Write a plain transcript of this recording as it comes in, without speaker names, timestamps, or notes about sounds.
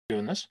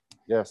doing this.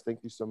 Yes, thank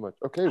you so much.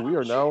 Okay, we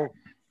are now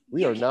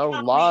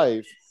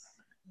live.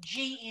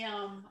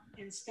 GM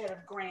instead of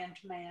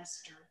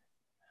Grandmaster.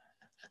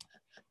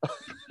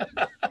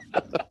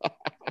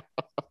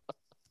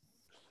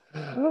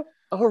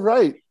 All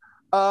right.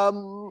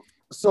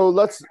 So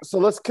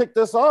let's kick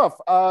this off.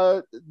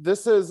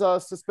 This is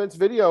Suspense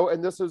Video,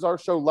 and this is our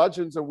show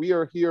Legends, and we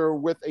are here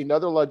with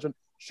another legend,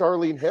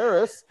 Charlene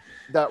Harris,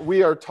 that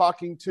we are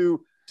talking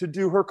to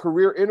do her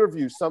career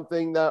interview,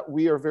 something that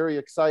we are very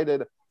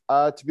excited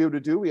to be able to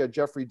do. We had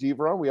Jeffrey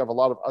Deaver on. We have a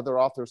lot of other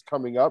authors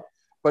coming up.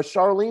 But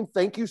Charlene,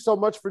 thank you so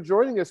much for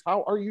joining us.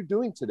 How are you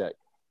doing today?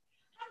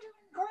 I'm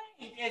doing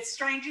great. It's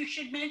strange you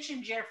should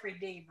mention Jeffrey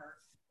Deaver,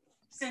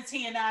 since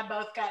he and I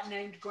both got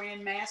named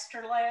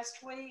Grandmaster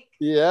last week.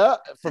 Yeah,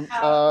 from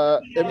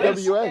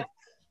NWA.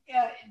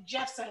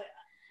 Jeff's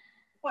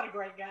what a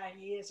great guy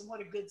he is, and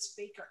what a good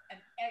speaker, an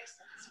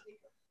excellent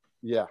speaker.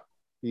 Yeah,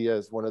 he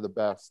is one of the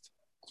best.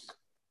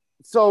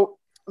 So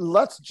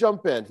let's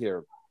jump in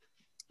here.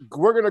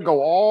 We're going to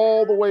go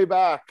all the way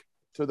back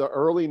to the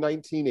early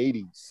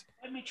 1980s.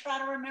 Let me try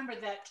to remember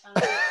that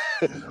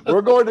time.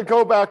 We're going to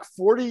go back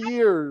 40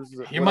 years.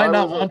 You might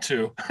not want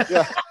to.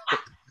 Yeah.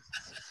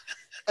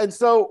 And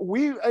so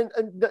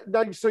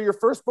so your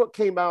first book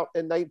came out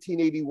in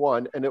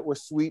 1981, and it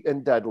was Sweet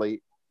and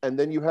Deadly. And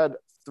then you had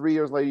 3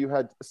 years later, you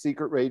had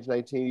Secret Rage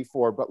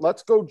 1984. But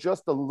let's go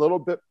just a little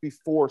bit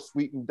before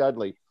Sweet and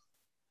Deadly.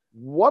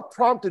 What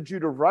prompted you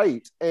to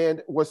write?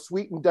 And was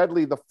Sweet and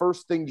Deadly the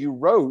first thing you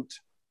wrote,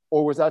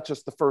 or was that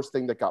just the first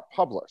thing that got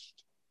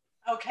published?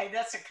 Okay,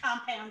 that's a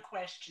compound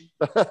question.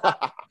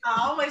 I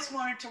always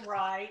wanted to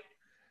write,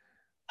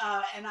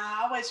 and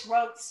I always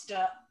wrote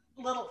stuff,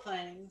 little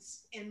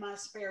things in my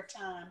spare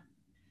time.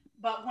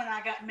 But when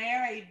I got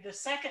married the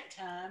second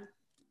time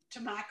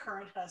to my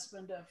current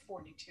husband of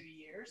 42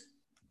 years,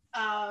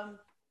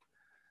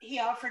 he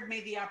offered me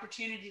the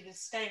opportunity to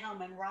stay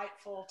home and write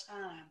full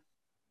time,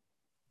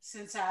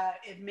 since I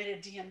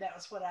admitted to him that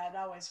was what I'd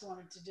always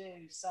wanted to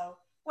do. So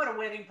what a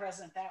wedding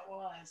present that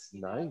was.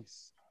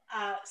 Nice.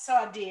 So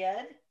I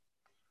did,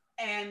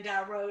 and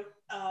I wrote,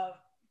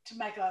 to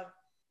make a,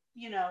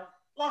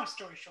 long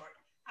story short,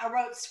 I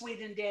wrote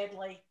Sweet and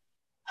Deadly.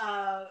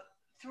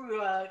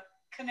 Through a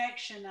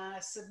connection, I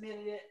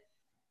submitted it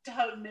to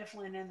Houghton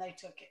Mifflin, and they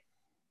took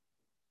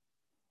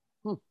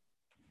it.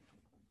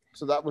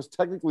 So that was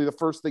technically the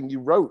first thing you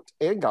wrote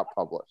and got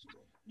published.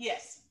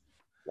 Yes.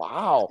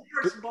 Wow.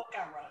 The first book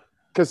I wrote.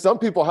 Because some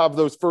people have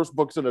those first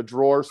books in a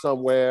drawer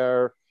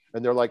somewhere,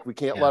 and they're like, we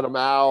can't let them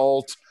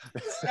out.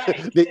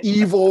 The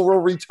evil will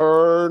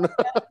return.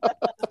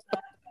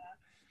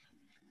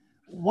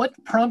 What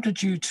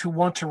prompted you to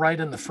want to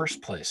write in the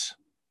first place?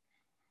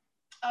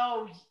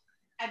 Oh,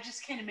 I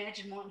just can't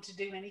imagine wanting to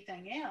do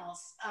anything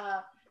else.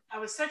 I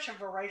was such a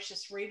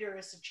voracious reader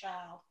as a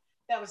child.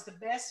 That was the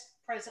best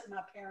present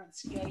my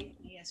parents gave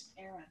me as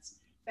parents.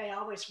 They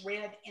always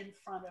read in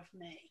front of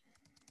me.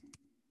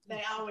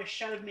 They always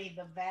showed me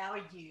the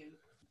value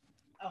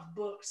of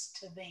books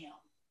to them.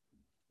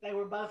 They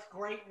were both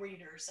great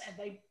readers, and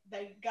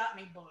they got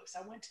me books.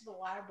 I went to the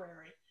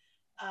library.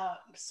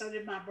 So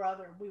did my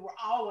brother. We were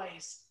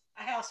always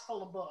a house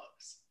full of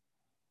books.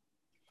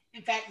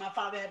 In fact, my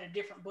father had a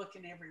different book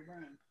in every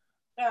room.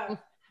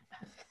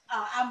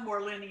 I'm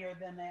more linear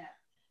than that.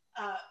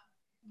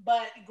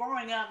 But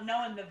growing up,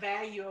 knowing the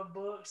value of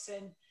books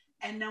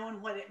and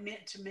knowing what it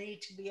meant to me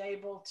to be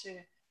able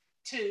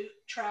to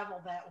travel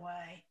that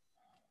way.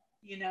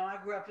 I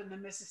grew up in the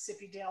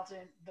Mississippi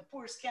Delta, the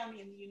poorest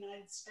county in the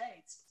United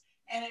States.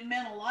 And it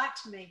meant a lot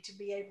to me to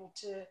be able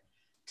to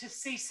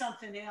see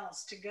something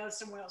else, to go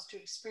somewhere else, to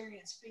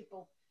experience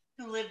people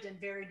who lived in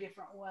very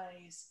different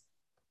ways.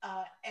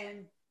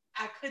 And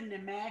I couldn't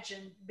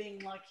imagine being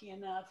lucky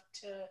enough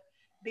to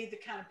be the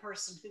kind of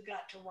person who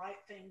got to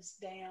write things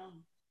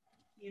down,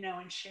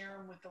 and share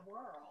them with the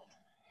world.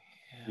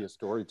 Be a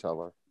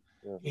storyteller.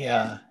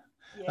 Yeah.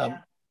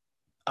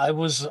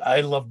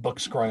 I loved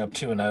books growing up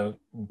too, and I'm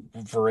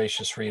a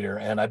voracious reader,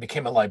 and I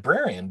became a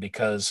librarian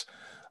because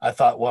I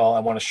thought, well, I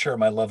want to share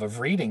my love of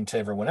reading to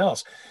everyone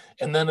else.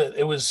 And then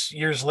it was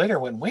years later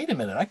I went, wait a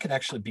minute, I could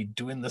actually be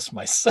doing this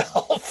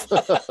myself.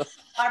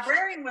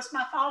 Librarian was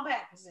my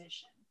fallback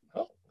position.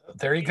 Oh,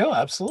 there you go.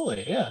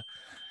 Absolutely. Yeah.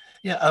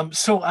 Yeah.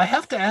 So I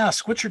have to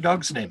ask, what's your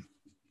dog's name?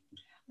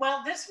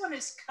 Well, this one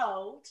is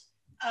Colt.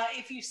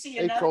 If you see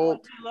another one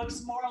who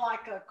looks more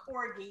like a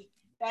corgi,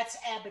 that's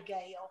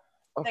Abigail.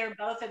 They're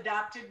both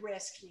adopted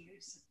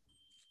rescues.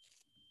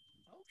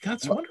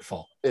 That's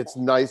wonderful. It's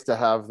nice to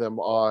have them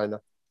on.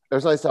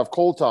 It's nice to have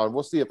Colt on.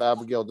 We'll see if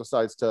Abigail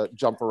decides to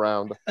jump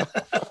around. You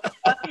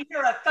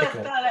hear a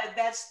thud,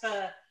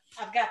 thud,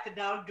 I've got the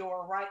dog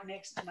door right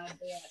next to my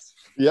desk.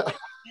 Yeah.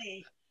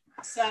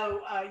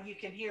 So you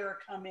can hear her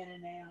come in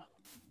and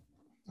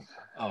out.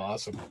 Oh,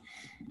 awesome.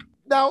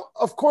 Now,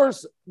 of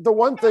course, the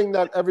one thing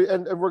that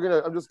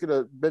I'm just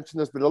gonna mention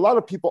this, but a lot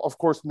of people, of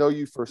course, know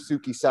you for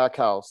Sookie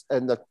Stackhouse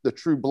and the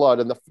True Blood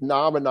and the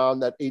phenomenon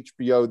that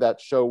HBO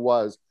that show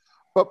was.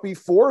 But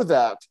before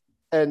that,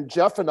 And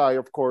Jeff and I,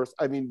 of course,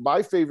 I mean,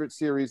 my favorite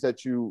series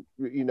that you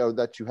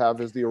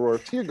have is the Aurora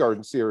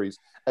Tiergarten series,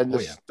 and the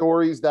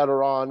stories that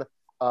are on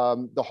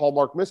the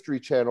Hallmark Mystery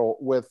Channel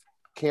with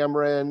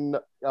Cameron.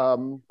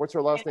 What's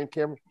her last name?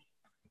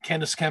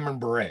 Candace Cameron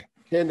Bure.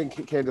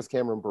 Candace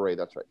Cameron Bure.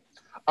 That's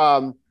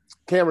right.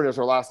 Cameron is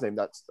her last name.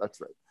 That's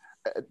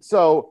right.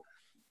 So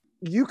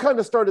you kind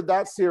of started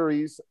that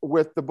series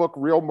with the book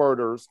Real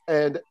Murders,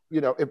 and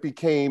it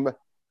became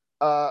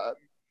a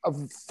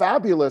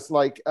fabulous,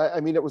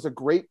 it was a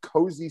great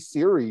cozy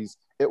series.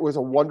 It was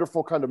a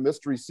wonderful kind of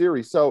mystery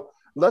series. So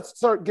let's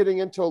start getting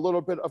into a little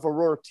bit of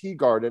Aurora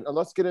Teagarden, and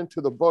let's get into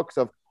the books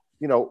of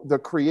the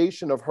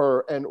creation of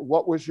her, and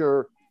what was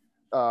your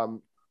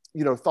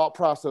thought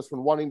process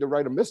when wanting to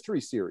write a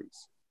mystery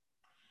series.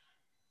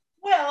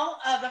 Well,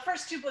 the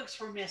first two books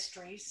were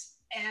mysteries,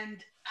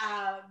 and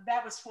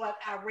that was what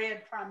I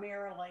read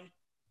primarily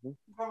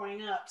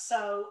growing up.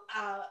 So,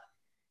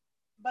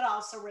 but I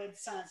also read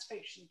science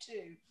fiction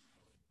too.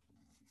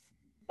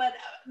 But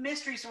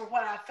mysteries were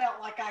what I felt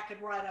like I could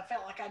write. I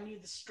felt like I knew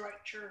the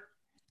structure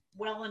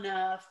well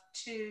enough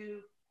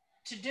to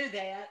do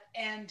that.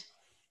 And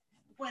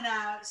when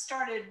I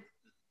started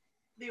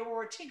the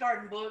Aurora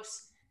Teagarden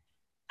books,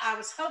 I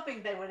was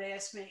hoping they would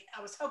ask me.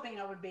 I was hoping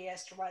I would be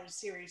asked to write a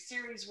series.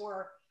 Series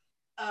were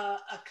a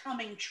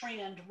coming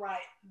trend right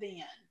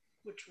then,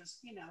 which was,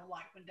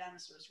 like when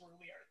dinosaurs were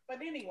weird.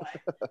 But anyway,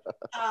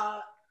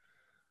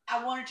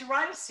 I wanted to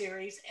write a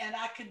series, and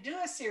I could do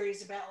a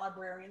series about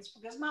librarians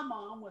because my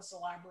mom was a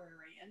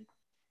librarian,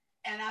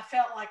 and I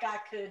felt like I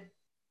could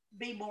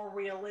be more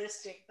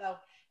realistic, though.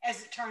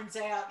 As it turns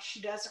out,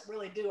 she doesn't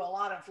really do a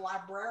lot of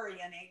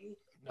librarianing.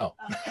 No.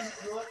 In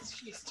the books.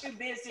 She's too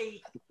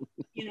busy,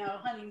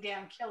 hunting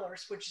down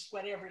killers, which is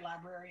what every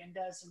librarian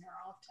does in her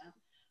off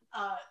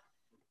time.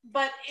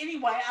 But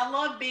anyway, I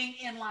love being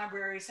in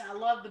libraries, and I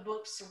love the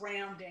books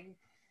surrounding.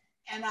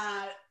 And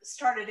I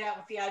started out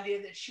with the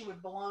idea that she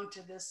would belong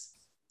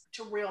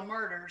to Real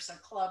Murders, a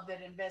club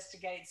that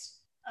investigates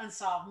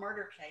unsolved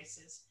murder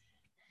cases.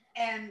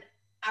 And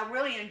I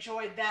really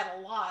enjoyed that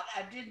a lot.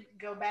 I didn't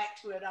go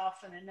back to it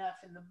often enough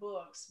in the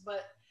books,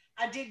 but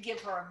I did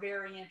give her a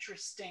very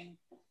interesting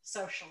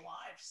social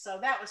life. So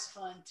that was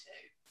fun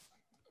too.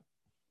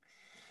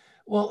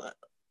 Well,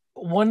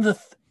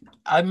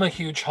 I'm a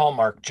huge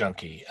Hallmark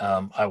junkie.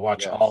 I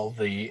watch all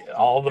the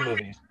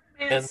movies.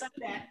 And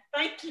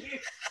thank you.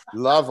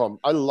 Love them.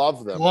 I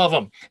love them. Love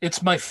them.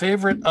 It's my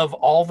favorite of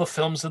all the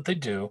films that they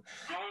do.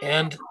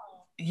 And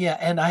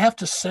and I have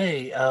to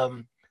say,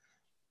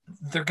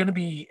 they're going to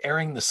be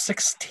airing the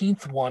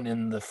 16th one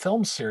in the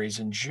film series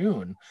in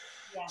June.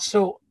 Yeah.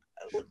 So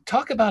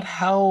talk about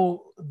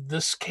how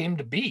this came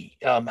to be.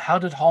 How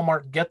did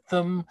Hallmark get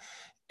them?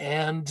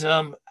 And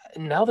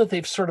now that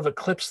they've sort of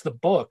eclipsed the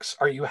books,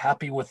 are you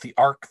happy with the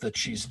arc that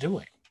she's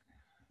doing?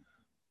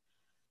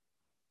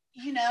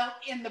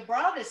 In the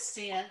broadest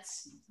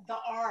sense, the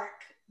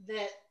arc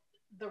that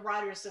the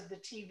writers of the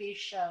TV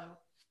show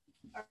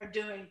are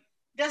doing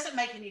doesn't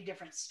make any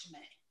difference to me.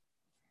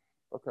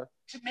 Okay.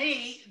 To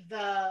me,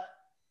 the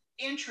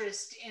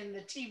interest in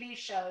the TV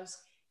shows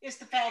is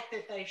the fact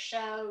that they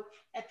show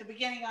at the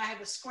beginning, I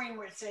have a screen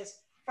where it says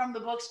from the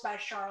books by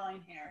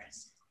Charlaine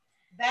Harris.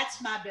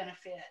 That's my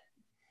benefit.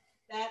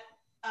 That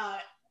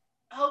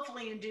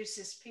hopefully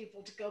induces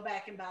people to go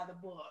back and buy the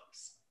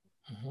books.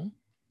 Mm-hmm.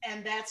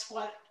 And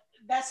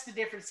that's the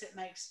difference it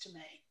makes to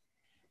me.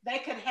 They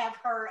could have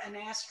her an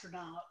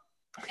astronaut,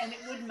 and it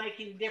wouldn't make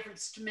any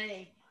difference to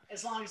me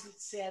as long as it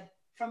said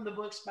from the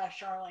books by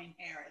Charlaine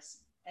Harris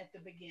at the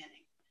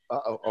beginning.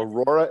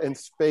 Aurora in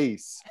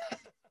space.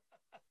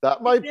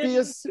 That might be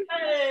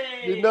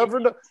you never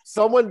know.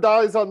 Someone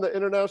dies on the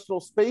International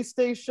Space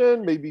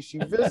Station. Maybe she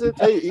visits.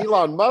 Hey,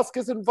 Elon Musk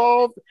is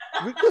involved.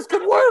 This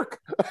could work.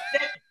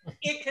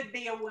 It could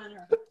be a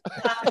winner.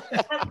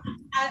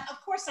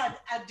 Of course, I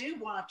do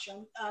watch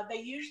them. They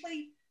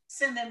usually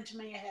send them to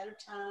me ahead of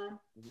time.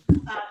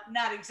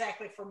 Not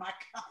exactly for my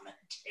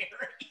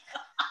commentary.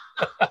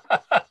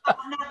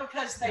 Not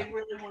because they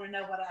really want to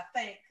know what I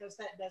think, because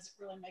that doesn't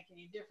really make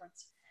any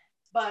difference.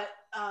 But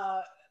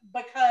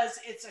because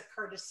it's a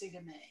courtesy to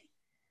me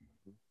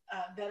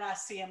that I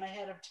see them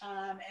ahead of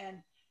time.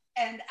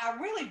 And I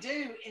really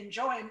do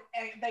enjoy them.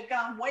 They've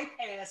gone way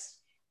past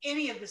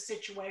any of the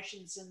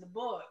situations in the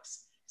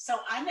books. So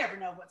I never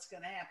know what's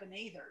going to happen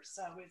either.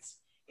 So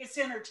it's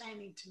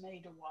entertaining to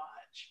me to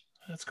watch.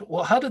 That's cool.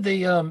 Well, how did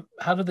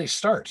they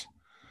start?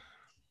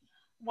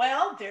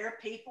 Well, their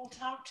people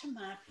talk to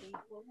my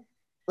people.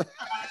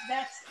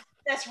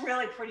 That's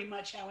really pretty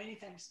much how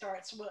anything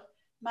starts. Well,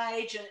 my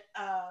agent,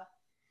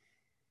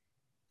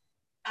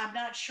 I'm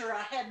not sure.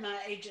 I had my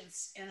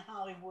agents in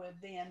Hollywood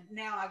then.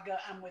 Now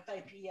I'm with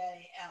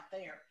APA out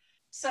there.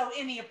 So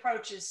any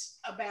approaches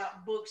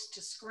about books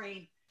to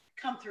screen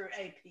come through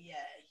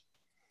APA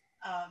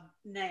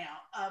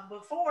now.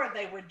 Before,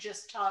 they would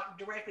just talk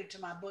directly to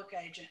my book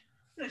agent,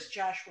 who's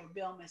Joshua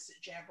Bilmes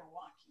at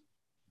Jabberwocky.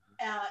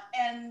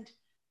 And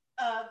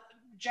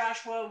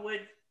Joshua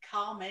would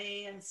call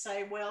me and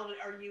say, well,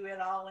 are you at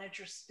all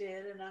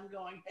interested? And I'm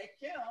going, heck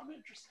yeah, I'm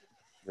interested.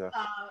 Yeah.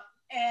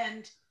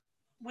 And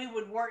we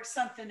would work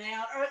something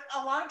out, or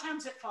a lot of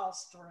times it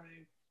falls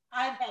through.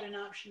 I've had an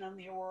option on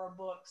the Aurora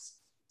books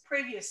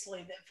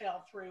previously that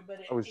fell through, but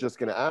I was just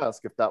going to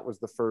ask if that was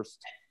the first.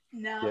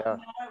 no, Yeah.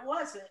 no, it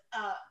wasn't.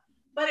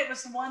 But it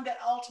was the one that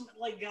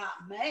ultimately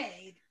got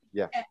made.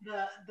 Yeah. And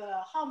the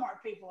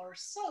Hallmark people are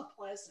so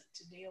pleasant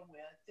to deal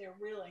with. They're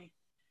really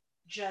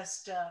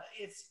just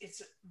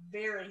it's a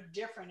very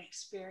different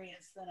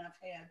experience than I've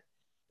had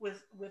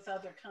with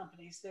other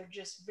companies. They're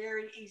just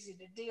very easy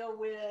to deal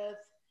with.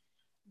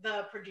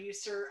 The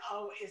producer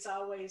is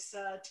always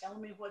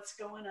telling me what's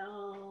going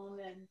on,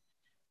 and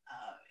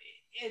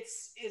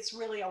it's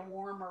really a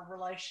warmer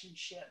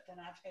relationship than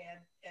I've had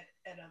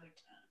at other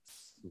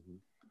times. Mm-hmm.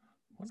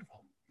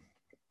 Wonderful.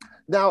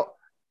 Now,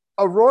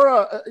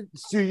 Aurora,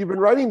 so you've been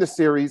writing the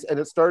series and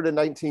it started in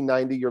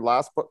 1990. Your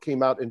last book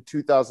came out in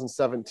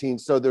 2017.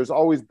 So there's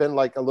always been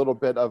like a little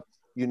bit of,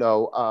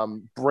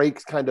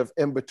 breaks kind of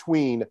in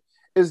between.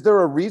 Is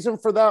there a reason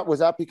for that? Was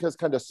that because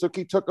kind of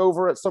Sookie took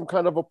over at some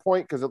kind of a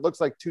point? Because it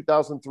looks like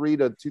 2003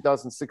 to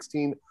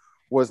 2016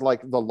 was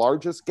like the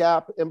largest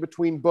gap in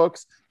between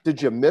books.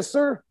 Did you miss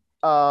her?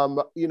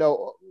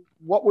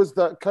 What was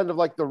the kind of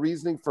like the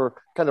reasoning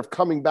for kind of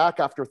coming back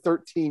after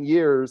 13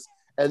 years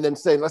and then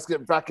saying, let's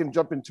get back and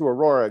jump into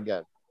Aurora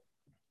again?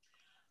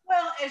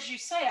 Well, as you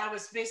say, I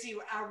was busy.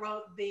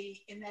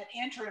 In that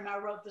interim, I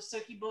wrote the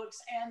Sookie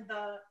books and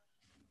the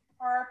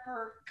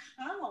Harper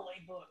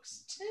Connolly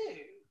books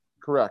too.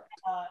 Correct.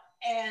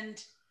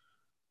 And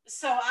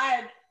so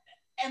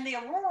and the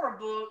Aurora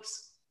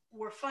books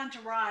were fun to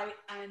write.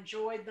 I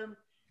enjoyed them,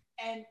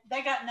 and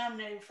they got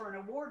nominated for an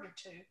award or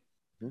two,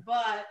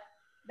 but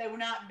they were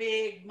not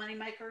big money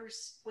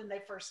makers when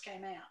they first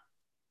came out.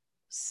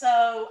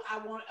 So I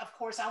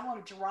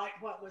wanted to write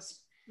what was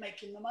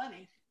making the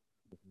money,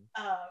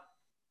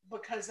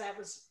 because that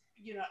was,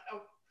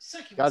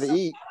 Sookie was so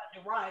eat.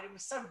 fun to write. It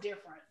was so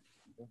different.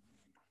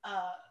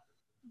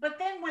 But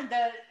then when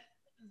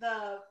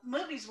the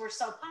movies were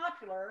so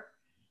popular,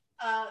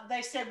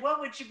 they said, what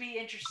would you be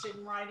interested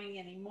in writing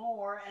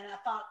anymore? And I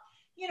thought,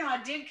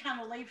 I did kind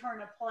of leave her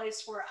in a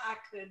place where I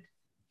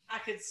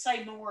could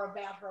say more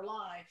about her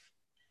life.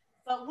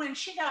 But when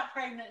she got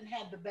pregnant and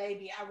had the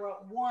baby, I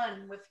wrote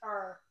one with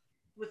her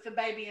with the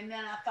baby. And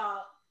then I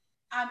thought,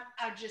 I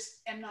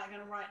just am not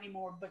going to write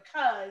anymore,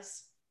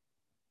 because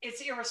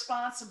it's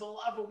irresponsible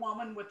of a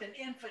woman with an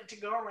infant to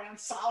go around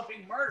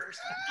solving murders.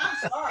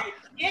 I'm sorry.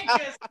 It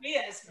just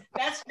is.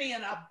 That's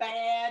being a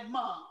bad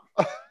mom.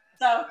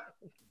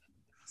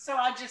 So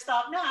I just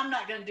thought, no, I'm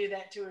not going to do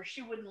that to her.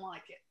 She wouldn't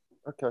like it.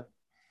 Okay.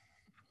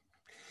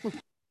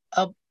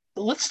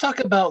 Let's talk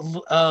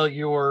about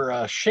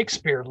your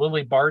Shakespeare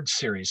Lily Bard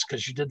series,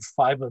 because you did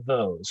 5 of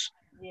those.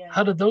 Yeah.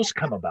 How did those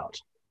come about?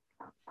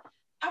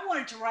 I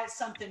wanted to write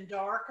something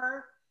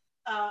darker.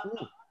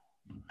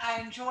 I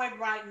enjoyed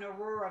writing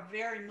Aurora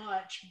very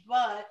much,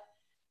 but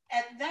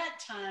at that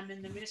time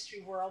in the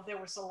mystery world,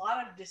 there was a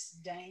lot of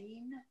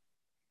disdain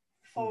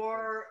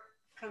for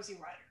cozy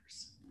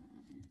writers.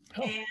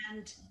 Oh.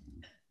 And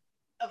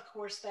of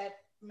course,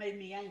 that made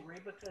me angry,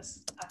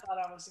 because I thought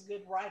I was a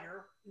good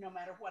writer no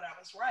matter what I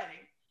was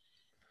writing.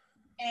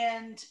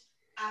 And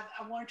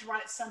I wanted to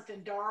write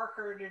something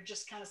darker to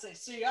just kind of say,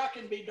 see, I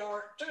can be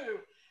dark too.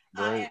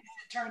 Right. And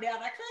it turned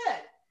out I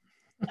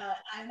could.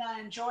 And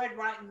I enjoyed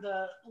writing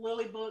the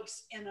Lily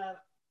books in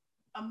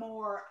a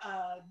more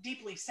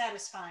deeply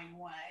satisfying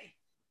way.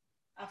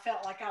 I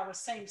felt like I was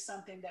saying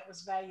something that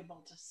was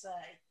valuable to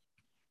say.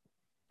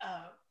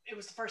 It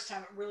was the first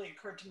time it really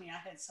occurred to me I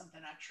had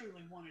something I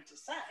truly wanted to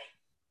say.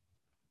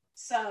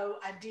 So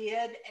I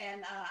did,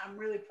 and I'm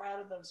really proud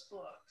of those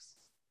books.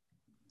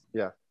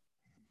 Yeah.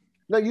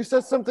 Now, you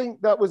said something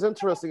that was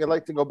interesting. I'd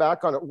like to go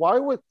back on it. Why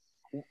would,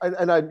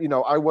 and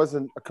I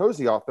wasn't a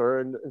cozy author,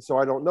 and so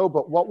I don't know,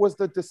 but what was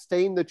the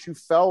disdain that you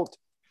felt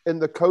in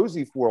the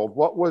cozy world?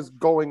 What was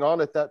going on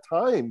at that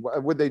time?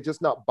 Were they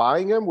just not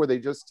buying them? Were they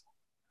just...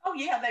 Oh,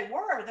 yeah, they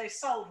were. They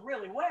sold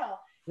really well.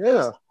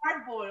 Yeah.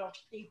 Hard-boiled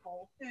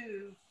people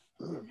who,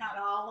 not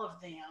all of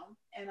them,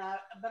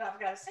 but I've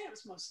got to say it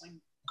was mostly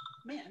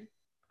men,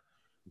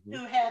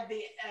 who had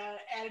the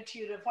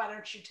attitude of, why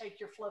don't you take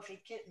your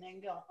fluffy kitten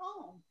and go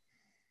home?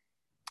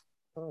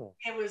 Oh.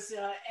 It was,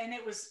 and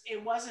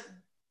it wasn't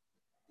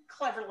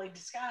cleverly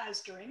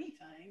disguised or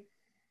anything.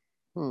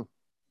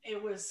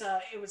 It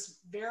was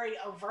very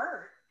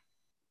overt.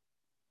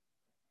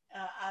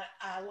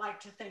 I like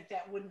to think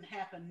that wouldn't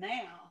happen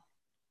now.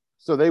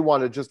 So they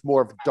wanted just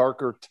more of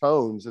darker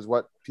tones, is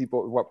what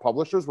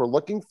publishers were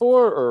looking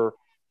for, or?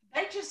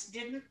 They just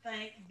didn't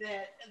think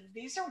that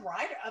these are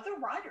other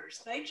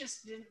writers. They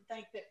just didn't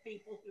think that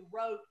people who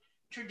wrote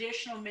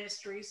traditional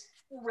mysteries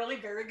were really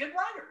very good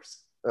writers.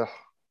 Ugh,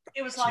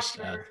 it was like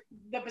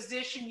the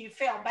position you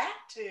fell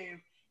back to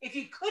if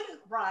you couldn't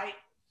write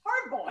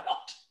hard-boiled.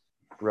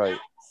 Right.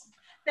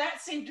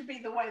 That seemed to be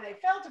the way they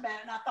felt about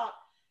it. And I thought,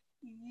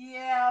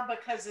 yeah,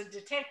 because a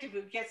detective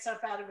who gets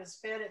up out of his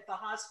bed at the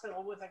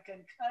hospital with a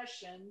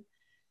concussion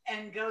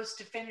and goes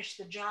to finish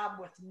the job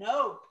with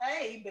no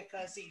pay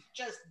because he's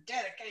just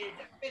dedicated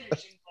to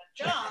finishing the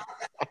John,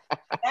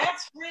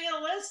 that's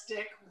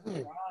realistic.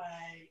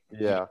 Right.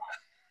 Yeah,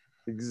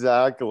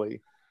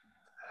 exactly.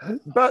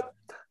 But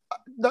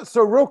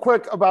so real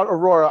quick about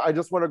Aurora, I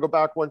just want to go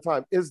back one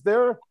time. Is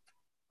there,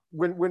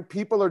 when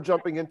people are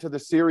jumping into the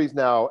series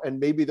now and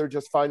maybe they're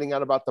just finding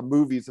out about the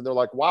movies and they're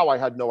like, wow, I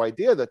had no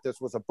idea that this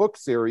was a book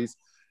series.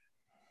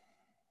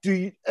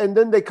 And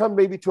then they come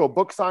maybe to a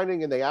book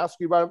signing and they ask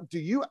you about it. Do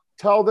you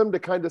tell them to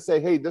kind of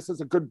say, hey, this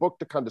is a good book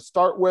to kind of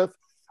start with?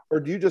 Or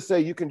do you just say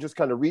you can just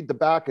kind of read the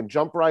back and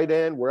jump right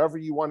in wherever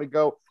you want to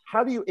go?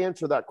 How do you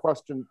answer that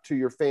question to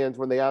your fans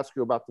when they ask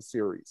you about the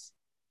series?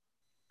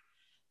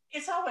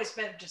 It's always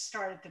better to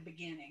start at the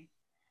beginning.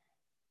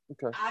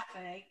 Okay. I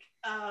think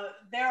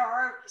there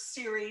are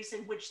series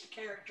in which the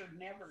character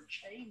never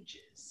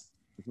changes.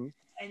 Mm-hmm.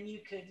 And you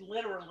could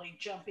literally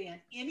jump in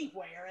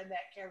anywhere and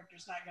that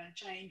character's not going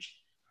to change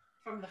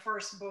from the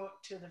first book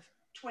to the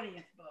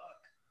 20th book.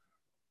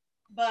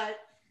 But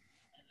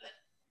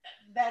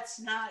that's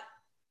not,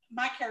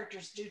 my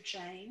characters do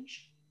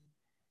change.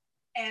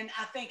 And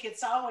I think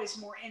it's always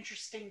more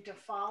interesting to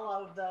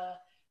follow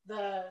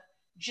the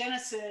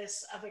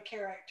genesis of a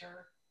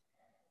character.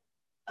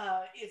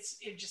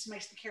 It just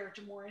makes the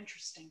character more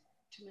interesting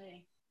to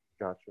me.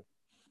 Gotcha.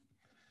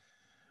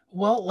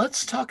 Well,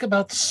 let's talk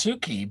about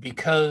Sookie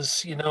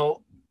because, you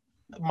know,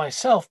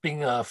 myself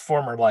being a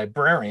former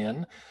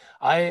librarian,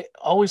 I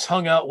always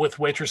hung out with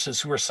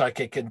waitresses who were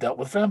psychic and dealt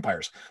with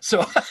vampires. So,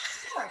 of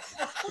course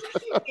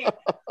you do.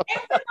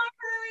 Every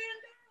librarian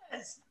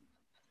does.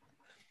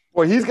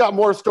 Well, he's got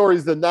more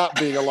stories than that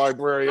being a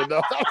librarian.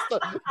 No,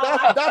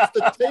 that's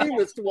the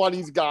tamest one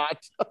he's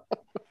got.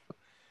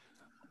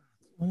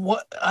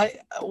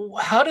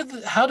 How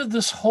did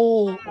this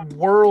whole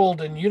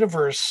world and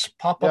universe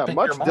pop up in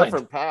your mind? Much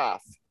different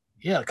path.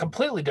 Yeah,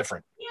 completely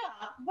different.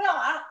 Yeah, well,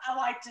 I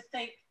like to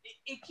think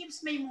it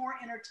keeps me more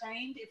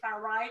entertained if I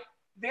write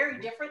very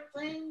different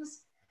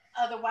things.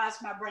 Otherwise,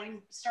 my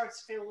brain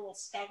starts to feel a little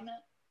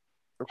stagnant.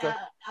 Okay.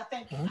 I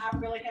think I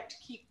really have to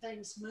keep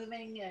things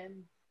moving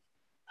and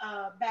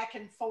back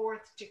and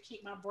forth to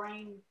keep my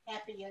brain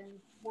happy and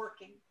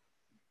working.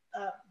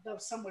 Though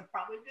some would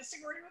probably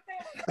disagree with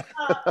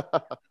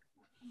that.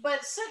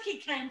 But Sookie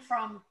came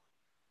from,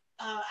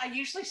 I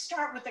usually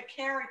start with a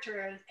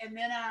character and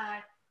then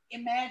I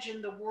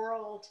imagine the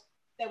world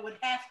that would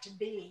have to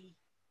be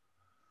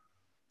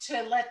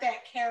to let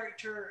that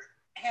character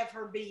have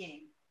her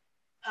being.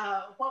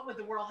 What would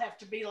the world have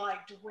to be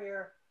like to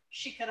where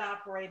she could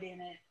operate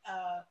in it?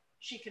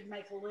 She could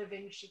make a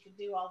living. She could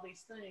do all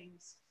these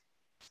things.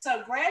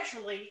 So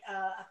gradually,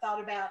 I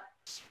thought about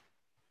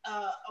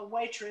a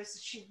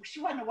waitress.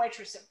 She wasn't a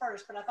waitress at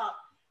first, but I thought,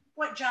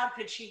 what job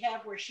could she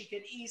have where she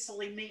could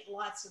easily meet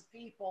lots of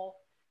people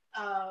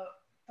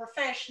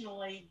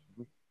professionally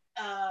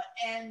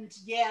and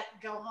yet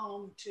go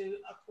home to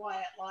a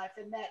quiet life?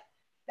 And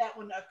that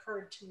one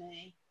occurred to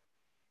me.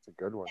 It's a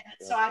good one.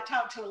 Yeah. So I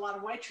talked to a lot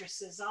of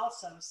waitresses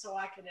also, so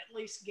I could at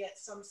least get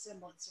some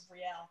semblance of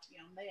reality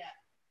on that.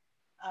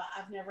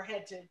 I've never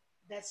had to,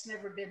 that's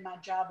never been my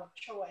job of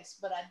choice,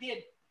 but I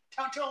did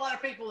talk to a lot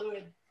of people who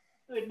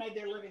had made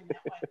their living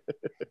that way.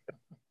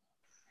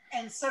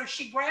 And so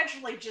she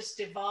gradually just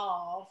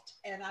evolved,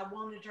 and I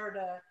wanted her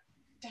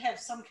to have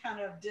some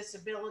kind of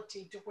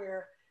disability to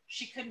where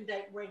she couldn't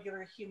date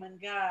regular human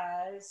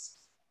guys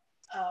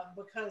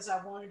because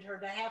I wanted her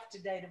to have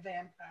to date a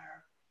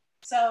vampire.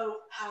 So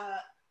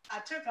I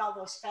took all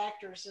those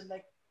factors and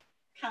they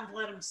kind of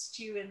let them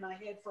stew in my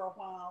head for a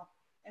while.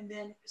 And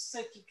then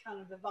Sookie kind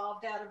of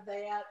evolved out of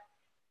that.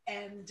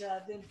 And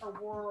then her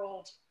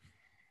world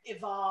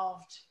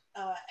evolved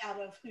out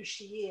of who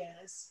she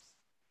is.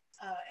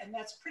 And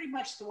that's pretty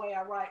much the way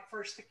I write.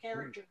 First the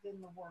character,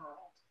 then the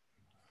world.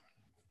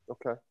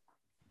 Okay.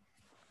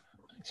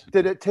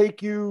 Did it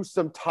take you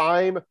some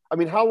time? I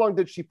mean, how long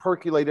did she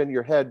percolate in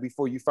your head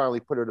before you finally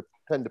put her to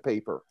pen to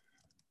paper?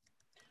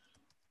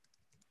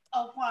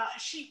 A while.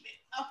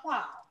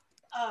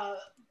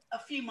 A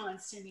few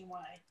months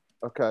anyway.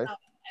 Okay. And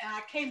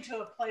I came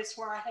to a place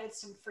where I had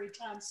some free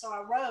time, so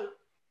I wrote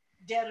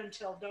Dead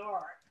Until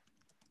Dark.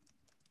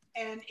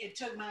 And it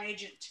took my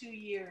agent 2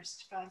 years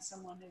to find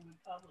someone who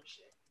would publish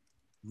it.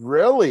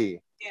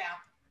 Really? Yeah.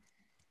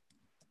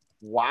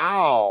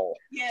 Wow.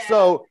 Yeah.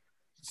 So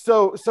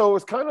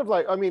it's kind of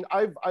like, I mean,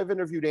 I've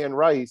interviewed Anne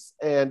Rice,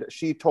 and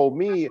she told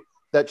me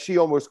that she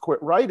almost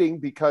quit writing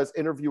because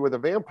Interview with a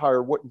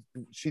Vampire,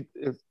 she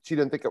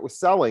didn't think it was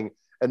selling.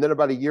 And then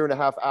about a year and a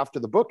half after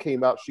the book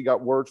came out, she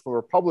got words from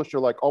her publisher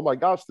like, oh my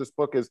gosh, this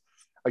book is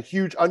a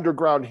huge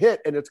underground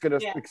hit and it's going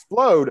to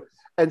explode.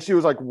 And she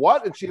was like,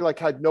 what? And she like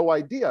had no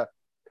idea.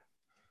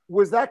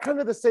 Was that kind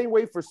of the same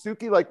way for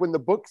Sookie? Like when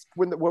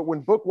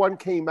book one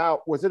came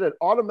out, was it an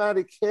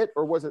automatic hit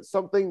or was it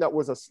something that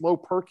was a slow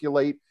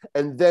percolate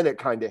and then it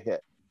kind of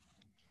hit?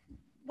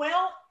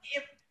 Well,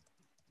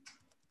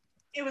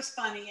 it was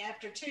funny.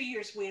 After 2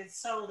 years, we had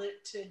sold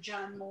it to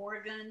John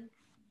Morgan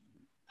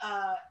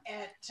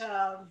at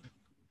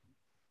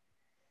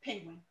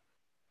Penguin.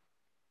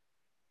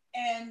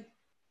 And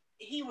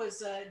he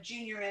was a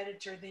junior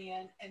editor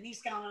then, and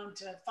he's gone on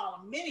to follow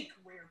many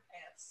career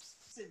paths else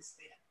since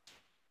then.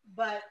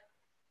 But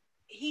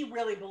he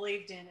really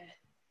believed in it,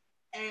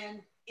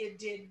 and it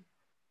did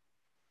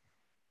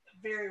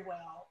very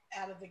well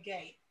out of the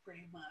gate,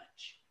 pretty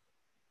much.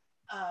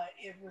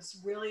 It was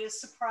really a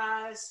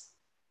surprise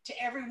to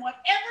everyone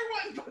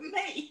but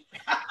me.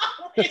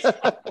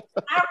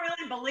 I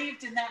really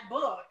believed in that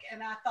book,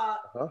 and I thought,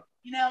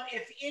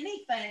 if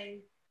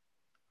anything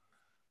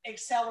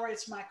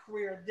accelerates my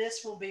career,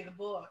 this will be the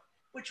book,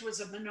 which was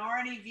a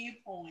minority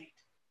viewpoint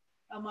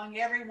among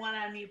everyone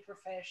I knew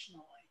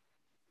professionally.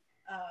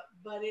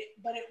 But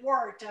it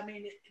worked. I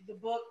mean, the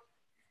book,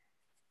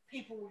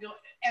 people were going,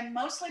 and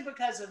mostly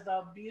because of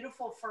the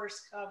beautiful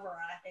first cover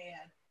I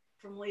had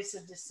from Lisa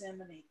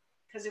DeSimone,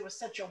 because it was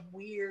such a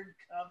weird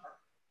cover.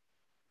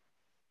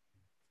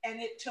 And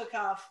it took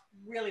off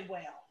really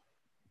well.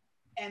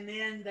 And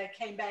then they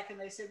came back and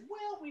they said,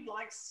 well, we'd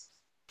like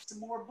some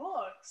more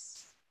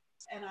books.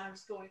 And I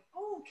was going,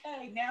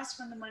 okay, now's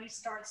when the money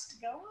starts to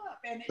go up.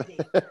 And it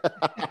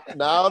did.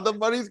 Now the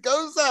money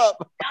goes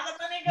up. Now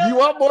the money goes You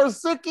want up. more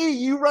Sookie?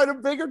 You write a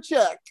bigger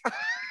check.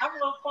 I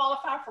will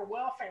qualify for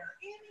welfare.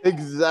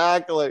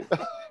 Exactly.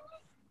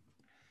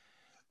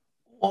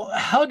 Well,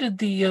 how did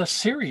the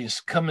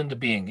series come into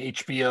being?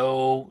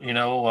 HBO,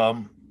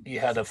 you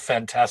had a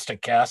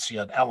fantastic cast. You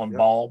had Alan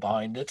Ball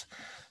behind it.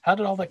 How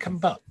did all that come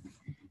about?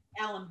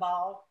 Alan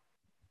Ball.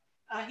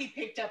 He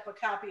picked up a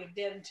copy of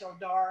Dead Until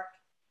Dark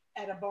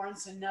at a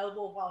Barnes &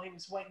 Noble while he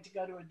was waiting to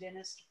go to a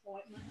dentist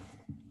appointment.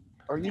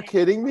 Are you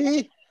kidding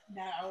me?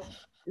 No.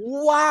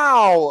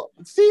 Wow.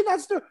 See,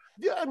 that's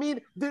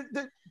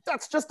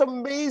that's just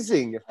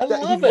amazing. I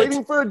love he's it.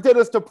 waiting for a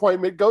dentist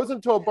appointment, goes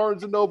into a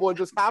Barnes & Noble and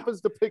just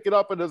happens to pick it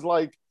up and is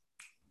like,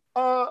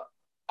 I'm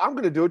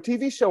going to do a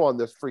TV show on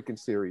this freaking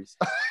series.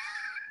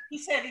 He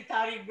said he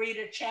thought he'd read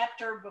a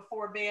chapter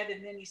before bed,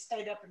 and then he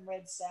stayed up and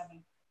read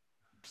 7.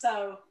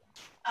 So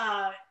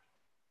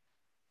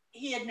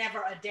he had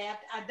never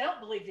adapted. I don't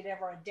believe he'd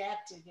ever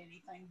adapted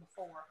anything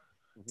before.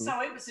 Mm-hmm.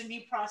 So it was a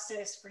new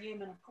process for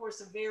him, and of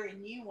course a very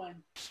new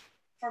one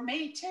for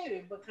me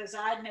too, because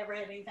I'd never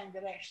had anything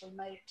that actually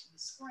made it to the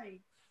screen.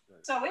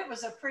 Right. So it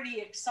was a pretty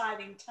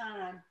exciting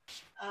time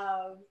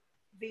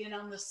being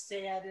on the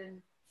set,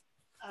 and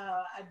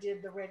I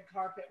did the red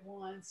carpet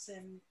once,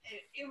 and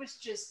it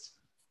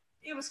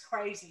was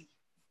crazy,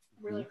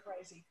 really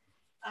crazy.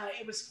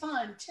 It was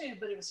fun too,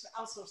 but it was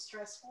also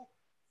stressful.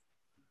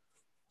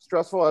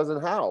 Stressful as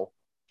in how?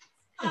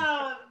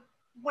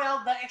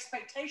 Well, the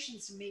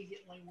expectations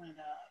immediately went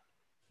up.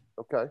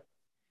 Okay.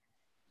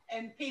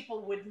 And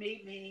people would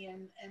meet me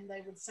and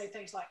they would say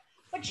things like,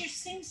 but you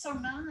seem so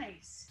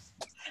nice.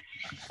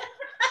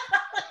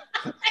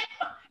 Am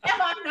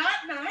I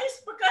not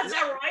nice because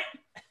I write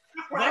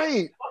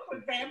right.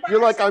 with vampires?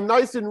 You're like, I'm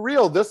nice and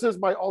real. This is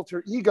my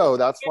alter ego.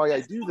 That's why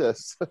I do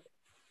this.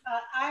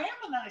 I am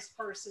a nice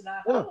person. I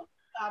hope.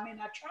 I mean,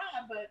 I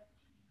try,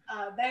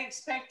 but they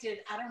expected,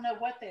 I don't know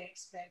what they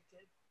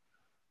expected,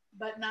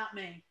 but not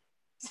me.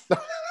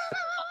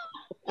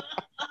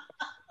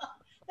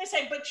 They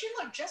say, but you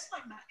look just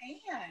like my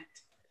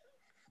aunt.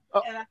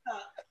 And I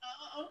thought,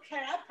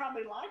 okay, I'd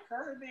probably like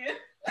her then.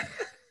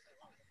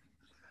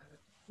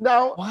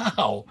 Now,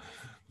 wow.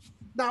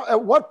 Now,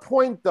 at what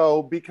point,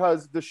 though,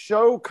 because the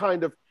show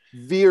kind of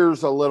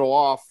veers a little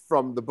off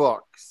from the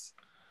books,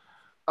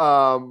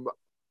 but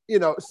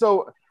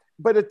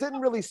it didn't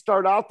really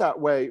start out that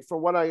way,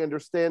 from what I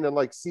understand, in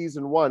like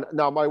season 1.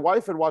 Now, my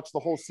wife had watched the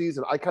whole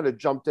season. I kind of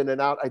jumped in and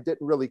out. I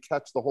didn't really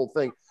catch the whole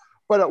thing.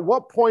 But at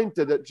what point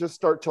did it just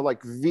start to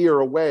like veer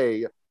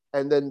away?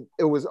 And then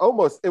it was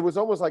almost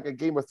like a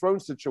Game of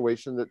Thrones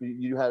situation that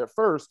you had at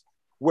first,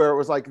 where it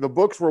was like the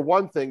books were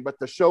one thing, but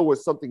the show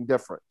was something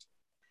different.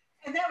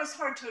 And that was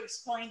hard to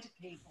explain to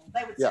people.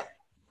 They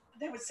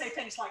would say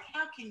things like,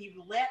 how can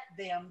you let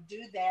them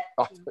do that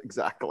to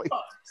exactly.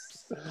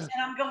 books?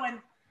 And I'm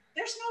going,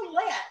 there's no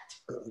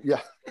let.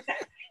 Yeah.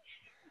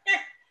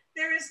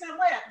 There is no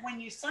let.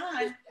 When you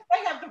sign,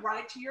 they have the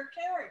right to your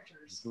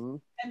characters. Mm-hmm.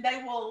 And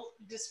they will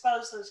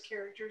dispose those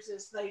characters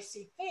as they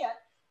see fit,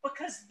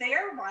 because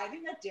they're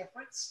writing a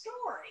different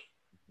story.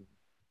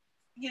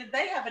 Mm-hmm.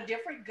 They have a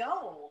different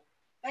goal.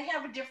 They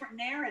have a different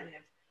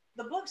narrative.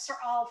 The books are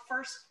all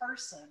first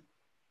person.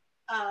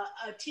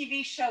 A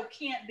TV show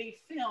can't be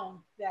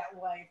filmed that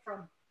way,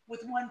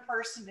 with one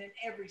person in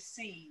every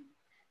scene.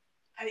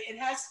 It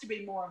has to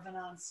be more of an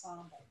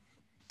ensemble.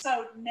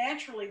 So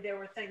naturally, there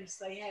were things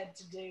they had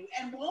to do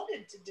and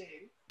wanted to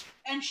do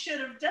and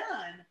should have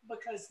done,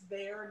 because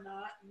they're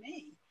not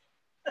me.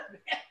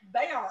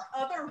 They are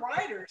other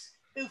writers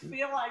who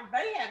feel like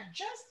they have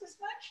just as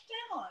much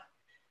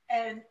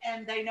talent,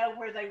 and they know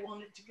where they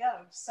want it to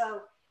go.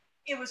 So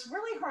it was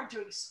really hard to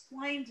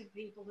explain to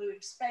people who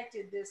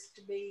expected this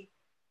to be,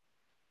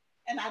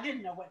 and I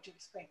didn't know what to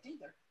expect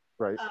either.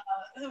 Right.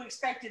 Who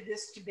expected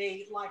this to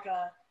be like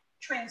a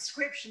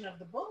transcription of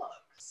the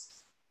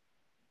books.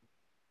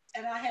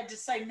 And I had to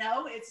say,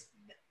 no,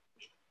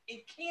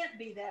 it can't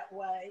be that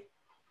way.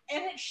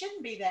 And it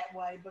shouldn't be that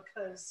way,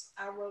 because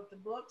I wrote the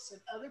books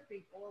and other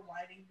people are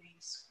writing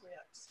these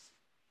scripts.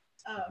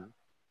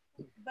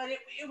 but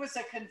it was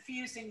a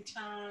confusing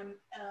time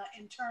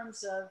in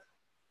terms of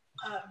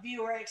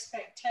viewer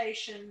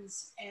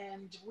expectations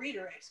and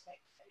reader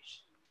expectations.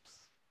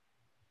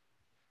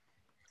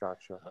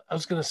 Gotcha. I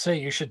was going to say,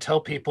 you should tell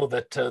people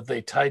that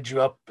they tied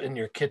you up in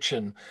your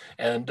kitchen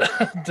and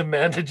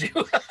demanded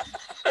you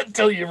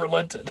until you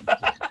relented.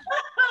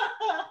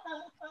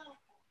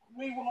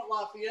 We want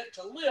Lafayette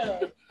to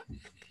live.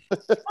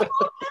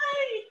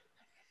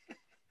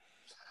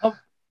 Okay.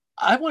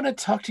 I want to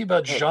talk to you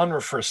about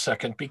genre for a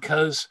second,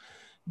 because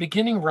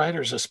beginning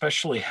writers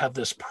especially have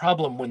this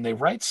problem when they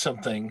write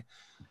something.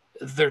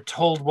 They're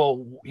told, well,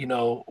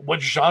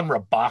 what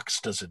genre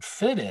box does it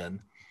fit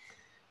in?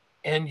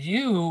 And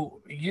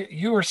you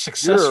are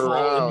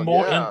successful in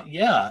more,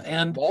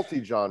 and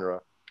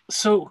multi-genre.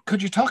 So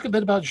could you talk a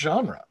bit about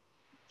genre?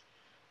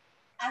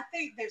 I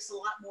think there's a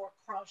lot more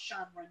cross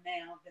genre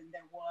now than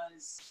there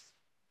was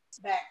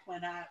back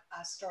when I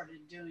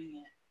started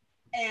doing it.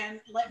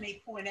 And let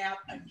me point out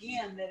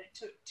again that it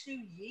took 2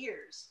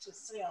 years to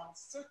sell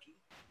Sookie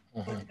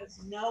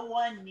because no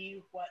one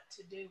knew what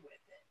to do with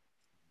it.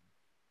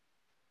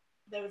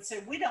 They would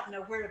say, we don't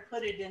know where to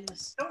put it in the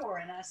store.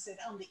 And I said,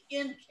 on the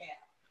end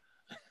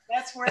cap.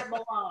 That's where it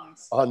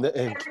belongs. On the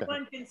end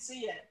Everyone can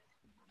see it.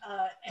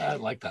 I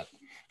like that.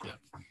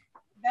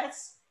 Yeah.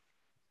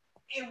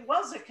 It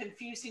was a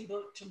confusing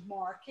book to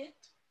market,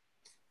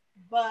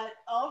 but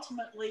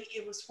ultimately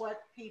it was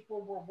what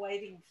people were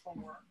waiting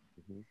for,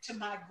 to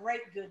my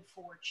great good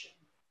fortune.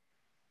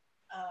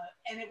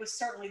 And it was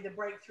certainly the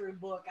breakthrough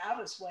book I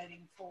was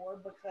waiting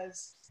for,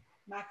 because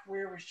my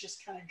career was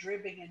just kind of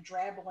dribbling and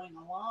drabbling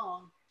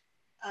along.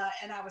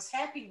 And I was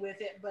happy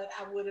with it, but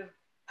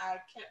I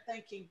kept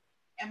thinking,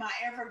 am I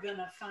ever going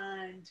to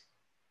find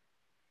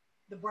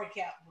the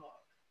breakout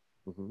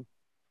book?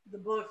 The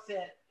book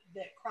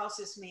that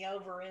crosses me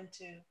over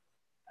into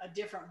a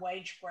different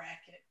wage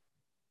bracket.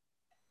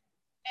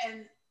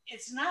 And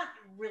it's not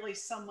really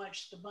so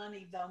much the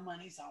money, though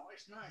money's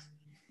always nice,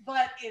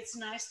 but it's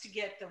nice to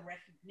get the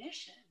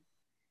recognition.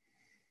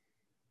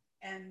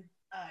 And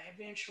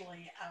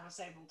eventually I was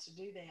able to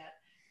do that.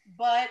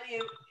 But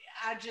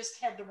I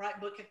just had the right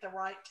book at the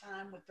right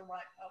time with the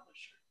right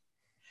publisher.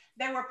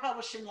 They were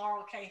publishing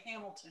Laurel K.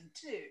 Hamilton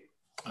too.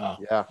 Oh.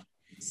 Yeah.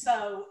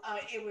 So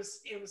it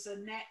was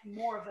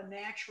more of a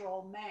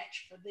natural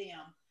match for them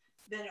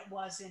than it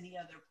was any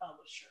other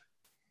publisher.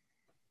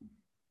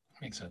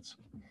 Makes sense.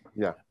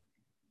 Yeah.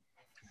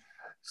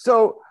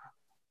 So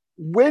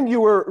when you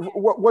were,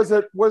 was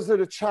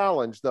it a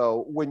challenge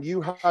though, when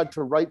you had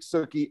to write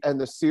Sookie and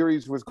the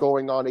series was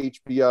going on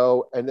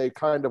HBO and they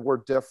kind of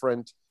were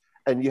different,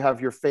 and you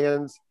have your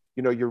fans,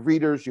 your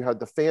readers, you had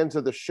the fans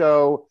of the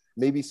show,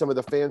 maybe some of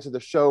the fans of the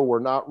show were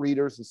not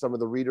readers and some of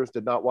the readers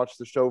did not watch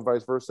the show,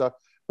 vice versa.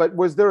 But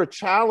was there a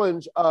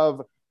challenge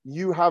of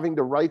you having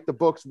to write the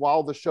books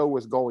while the show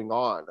was going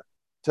on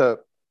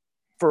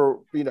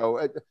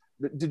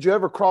did you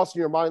ever cross in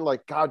your mind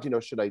like, God,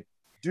 should I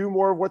do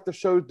more of what the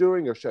show's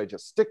doing, or should I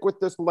just stick with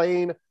this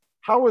lane?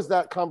 How was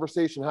that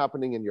conversation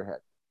happening in your head?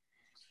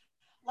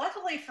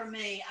 Luckily for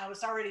me, I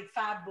was already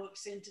 5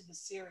 books into the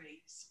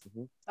series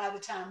by the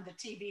time the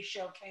TV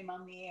show came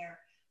on the air,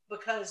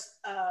 because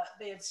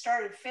they had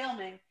started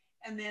filming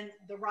and then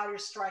the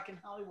writer's strike in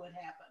Hollywood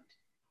happened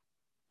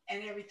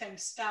and everything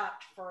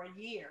stopped for a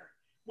year.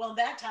 Well,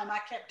 that time I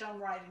kept on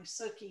writing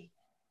Sookie,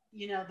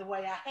 the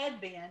way I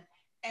had been,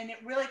 and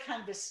it really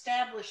kind of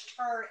established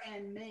her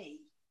and me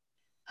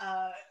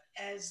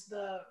as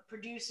the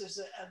producers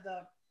of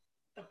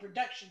the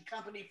production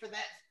company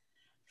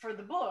for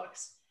the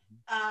books.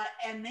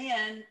 And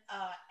then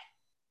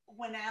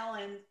when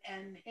Alan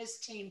and his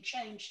team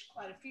changed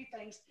quite a few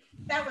things,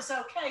 that was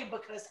okay,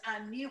 because I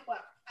knew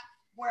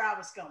where I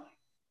was going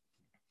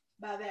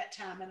by that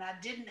time, and I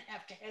didn't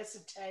have to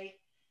hesitate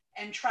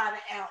and try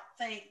to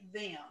outthink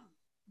them,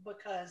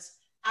 because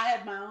I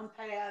had my own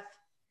path,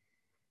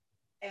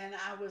 and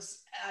I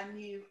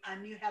knew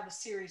how the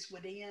series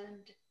would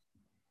end,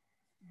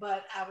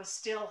 but I was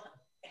still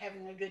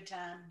having a good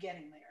time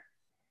getting there.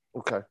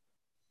 Okay,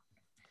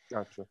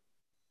 gotcha.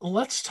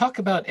 Let's talk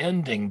about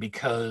ending,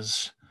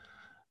 because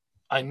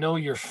I know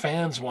your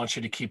fans want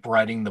you to keep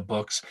writing the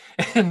books,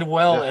 and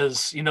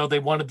as they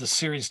wanted the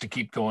series to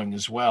keep going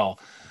as well.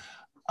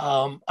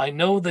 I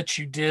know that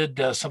you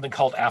did something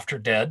called After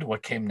Dead,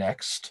 What Came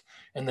Next,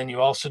 and then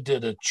you also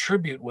did a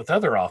tribute with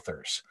other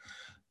authors.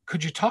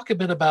 Could you talk a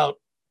bit about,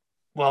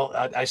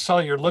 I saw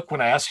your look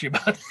when I asked you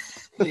about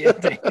the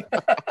ending.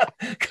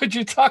 Could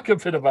you talk a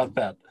bit about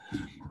that?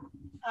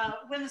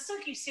 When the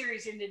Sookie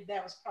series ended,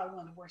 that was probably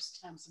one of the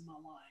worst times of my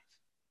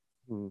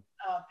life.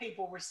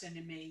 People were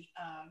sending me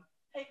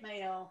hate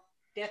mail,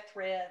 death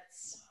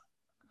threats.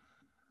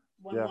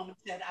 One woman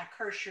said, "I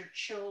curse your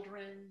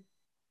children."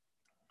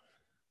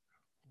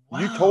 Wow.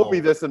 You told me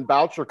this in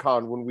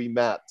BoucherCon when we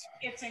met.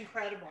 It's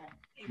incredible.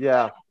 To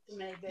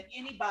me that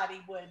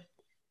anybody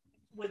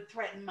would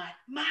threaten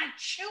my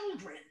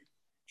children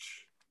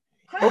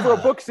over a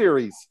book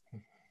series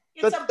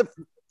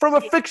from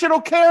a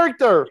fictional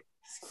character.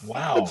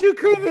 Wow. That you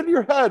created in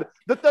your head.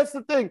 That's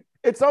the thing.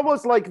 it's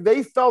almost like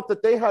they felt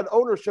that they had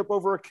ownership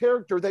over a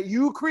character that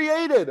you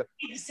created.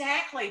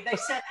 Exactly. They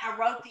said I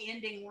wrote the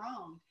ending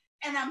wrong.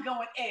 And I'm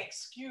going,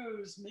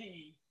 excuse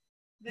me.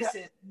 This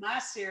is my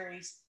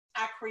series.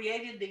 I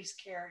created these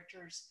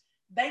characters.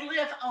 They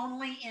live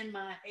only in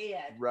my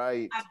head.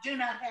 Right. I do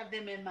not have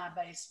them in my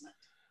basement.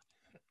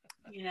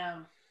 You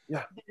know.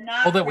 Yeah.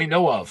 All that we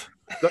know of.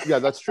 Yeah,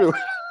 that's true.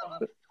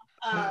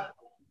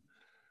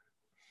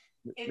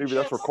 Maybe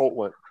that's where Colt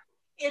went.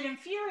 It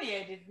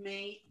infuriated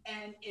me,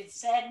 and it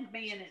saddened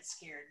me, and it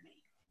scared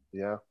me.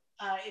 Yeah.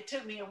 It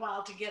took me a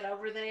while to get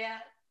over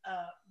that,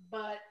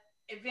 but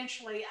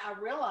eventually I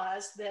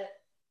realized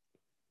that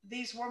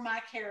these were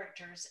my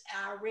characters.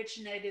 I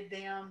originated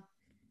them,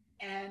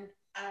 and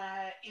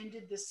I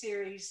ended the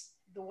series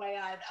the way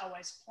I'd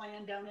always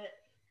planned on it.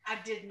 I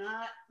did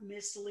not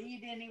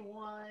mislead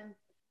anyone.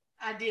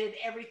 I did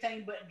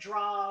everything but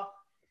draw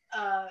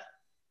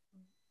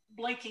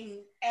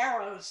blinking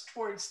arrows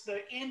towards the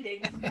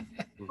ending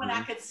when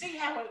I could see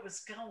how it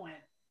was going,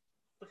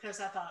 because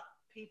I thought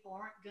people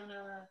aren't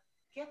gonna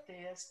get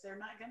this. They're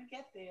not gonna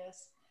get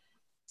this.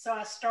 So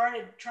I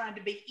started trying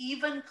to be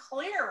even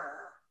clearer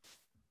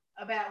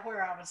about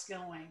where I was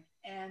going,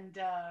 and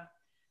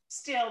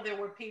still there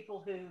were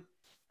people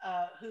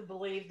who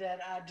believed that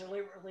I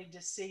deliberately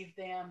deceived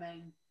them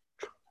and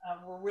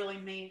were really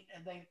mean.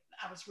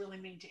 I was really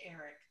mean to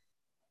Eric.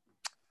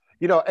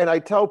 You know, and I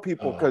tell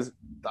people, because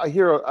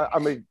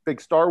I'm a big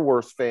Star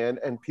Wars fan,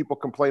 and people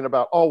complain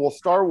about, oh, well,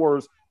 Star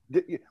Wars,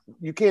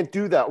 you can't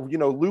do that. You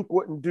know, Luke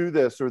wouldn't do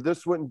this, or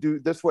this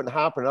wouldn't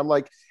happen. I'm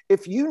like,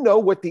 if you know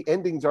what the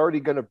ending's already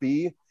going to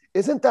be,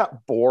 isn't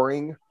that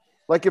boring?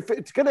 Like, if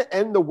it's going to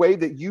end the way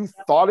that you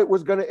thought it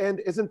was going to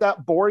end, isn't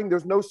that boring?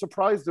 There's no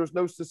surprise. There's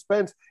no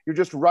suspense. You're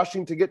just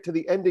rushing to get to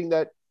the ending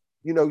that,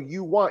 you know,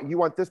 you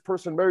want this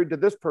person married to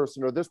this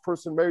person, or this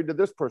person married to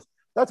this person.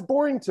 That's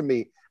boring to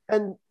me.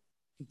 And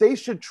they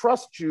should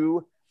trust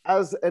you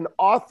as an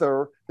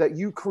author, that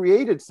you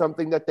created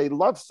something that they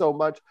love so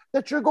much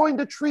that you're going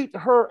to treat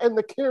her and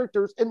the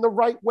characters in the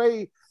right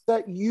way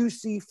that you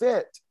see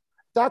fit.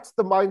 That's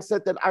the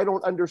mindset that I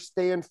don't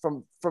understand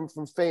from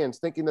fans,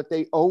 thinking that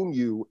they own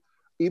you.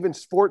 Even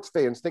sports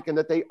fans thinking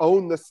that they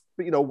own this,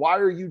 you know, why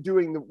are you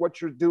doing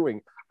what you're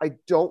doing? I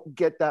don't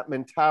get that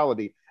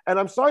mentality. And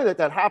I'm sorry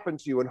that happened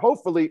to you. And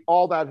hopefully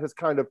all that has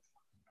kind of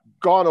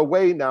gone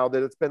away now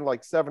that it's been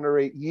like 7 or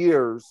 8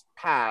 years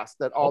past,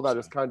 that all that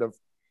is kind of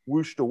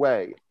whooshed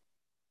away.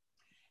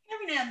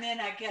 Every now and then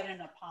I get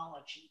an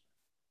apology.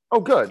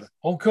 Oh, good.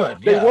 Oh,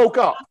 good. They woke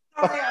up.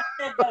 I'm sorry I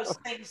said those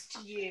things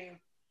to you,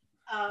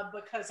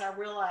 because I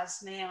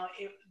realize now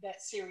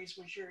that series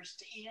was yours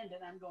to end,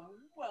 and I'm going,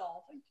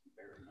 well, thank you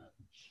very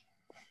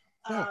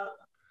much.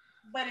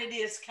 But it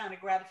is kind of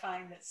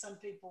gratifying that some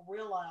people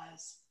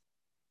realize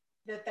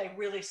that they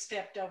really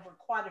stepped over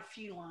quite a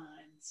few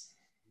lines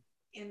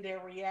in their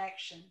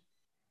reaction.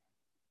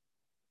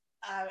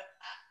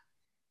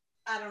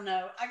 I don't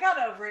know. I got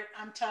over it.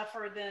 I'm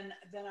tougher than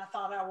I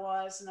thought I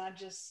was, and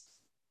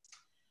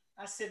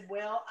I said,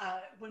 well,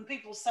 when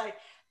people say,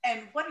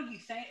 and what do you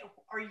think?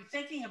 Are you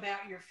thinking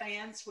about your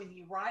fans when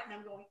you write? And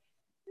I'm going,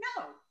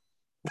 no.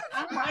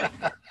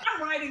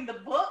 I'm writing the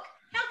book.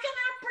 How can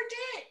I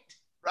predict?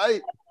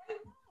 Right.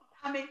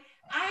 I mean,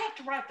 I have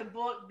to write the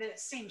book that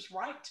seems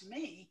right to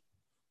me,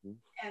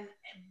 and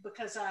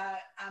because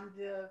I'm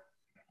the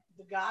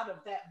God of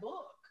that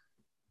book.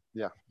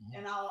 Yeah.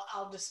 And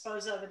I'll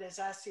dispose of it as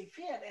I see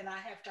fit. And I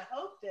have to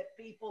hope that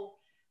people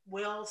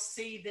will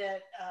see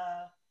that,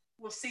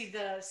 will see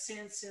the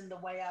sense in the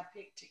way I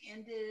picked to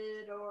end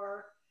it,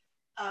 or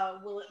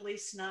will at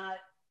least not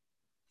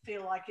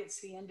feel like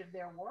it's the end of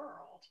their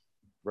world.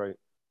 Right.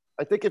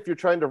 I think if you're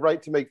trying to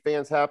write to make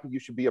fans happy, you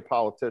should be a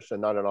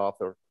politician, not an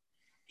author.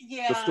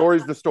 Yeah. The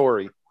story's the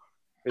story.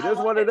 It is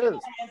what it is.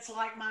 It's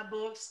like my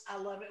books. I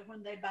love it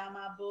when they buy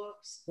my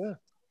books. Yeah.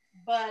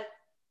 But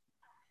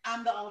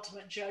I'm the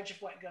ultimate judge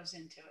of what goes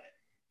into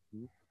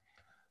it.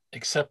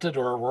 Accept it,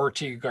 or Aurora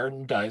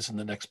Teagarden dies in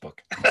the next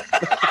book.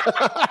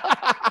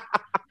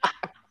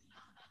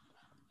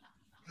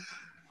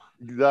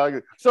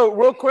 Exactly. So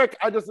real quick,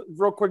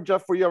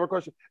 Jeff, for you, I have a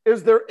question.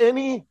 Is there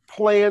any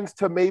plans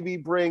to maybe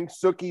bring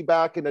Sookie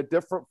back in a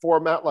different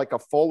format, like a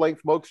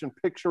full-length motion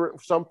picture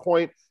at some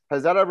point?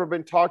 Has that ever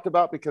been talked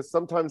about? Because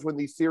sometimes when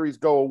these series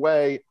go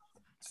away,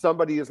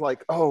 somebody is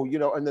like, oh, you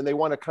know, and then they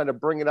want to kind of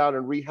bring it out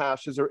and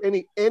rehash. Is there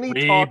any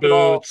talk at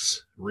all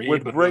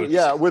with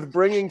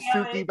bringing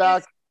Sookie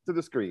back to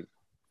the screen?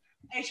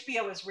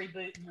 HBO is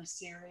rebooting the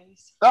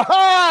series.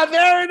 Aha!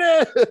 There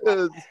it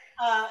is.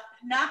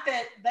 Not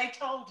that they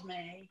told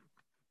me.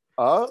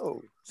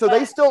 Oh, so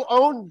they still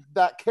own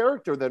that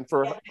character then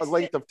for a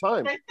length of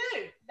time.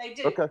 They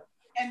do. Okay.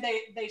 And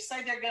they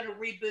say they're going to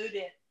reboot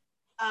it.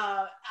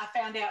 I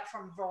found out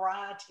from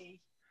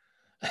Variety.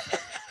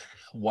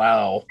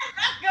 Wow.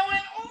 I'm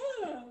going,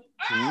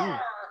 ooh.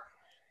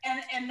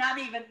 And not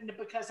even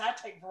because I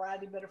take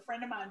Variety, but a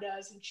friend of mine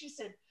does. And she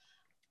said,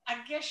 I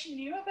guess you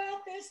knew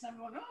about this. And I'm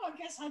going, oh, I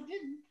guess I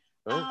didn't.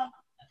 Oh.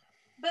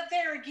 But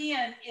there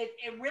again,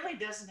 it really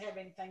doesn't have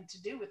anything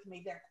to do with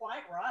me. They're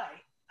quite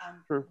right.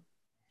 True.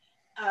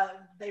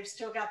 They've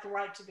still got the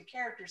right to the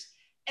characters.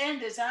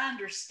 And as I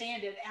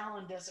understand it,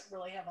 Alan doesn't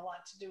really have a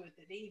lot to do with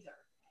it either,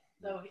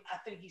 though I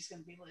think he's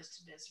going to be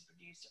listed as a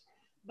producer.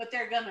 But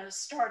they're going to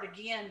start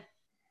again.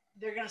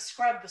 They're going to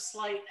scrub the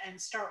slate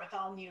and start with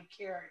all new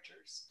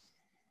characters.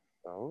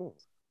 Oh.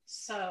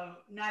 So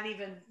not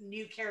even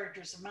new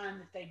characters of mine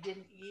that they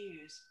didn't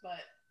use, but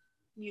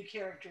new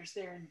characters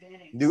they're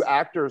inventing. New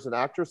actors and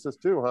actresses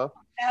too, huh?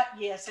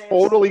 Yes.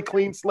 Totally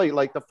clean slate,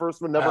 like the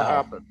first one never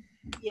happened.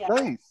 Yeah.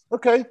 Nice.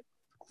 Okay.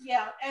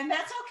 Yeah, and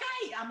that's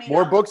okay. I mean,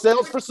 More book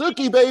sales for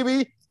Suki,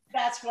 baby.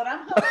 That's what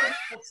I'm hoping.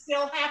 We'll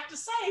still have to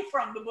say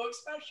from the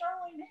books by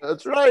Charlene.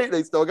 That's right.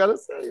 They still got to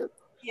say it.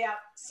 Yeah.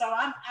 So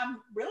I'm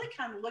really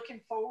kind of looking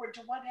forward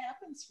to what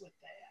happens with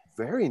that.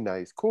 Very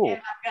nice. Cool.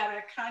 And I've got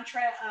a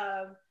contract.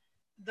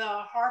 The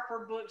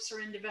Harper books are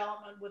in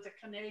development with a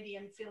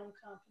Canadian film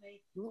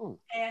company,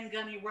 and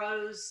Gunny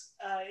Rose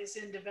is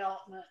in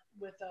development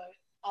with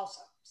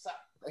also. So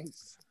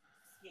nice.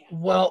 Yeah.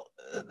 Well,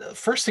 the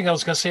first thing I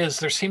was going to say is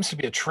there seems to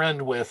be a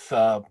trend with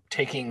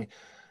taking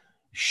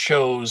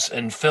shows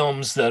and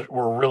films that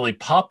were really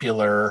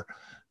popular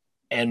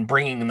and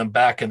bringing them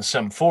back in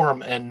some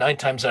form. And 9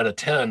 times out of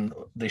 10,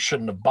 they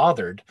shouldn't have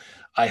bothered.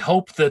 I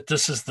hope that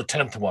this is the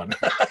 10th one.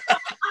 I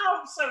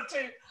hope so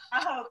too.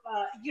 I hope,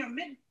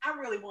 I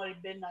really wanted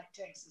Midnight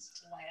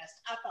Texas to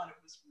last. I thought it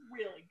was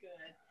really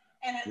good.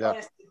 And it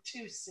lasted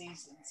 2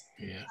 seasons.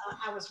 Yeah.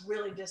 I was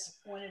really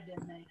disappointed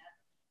in that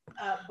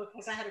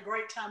because I had a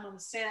great time on the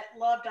set,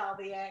 loved all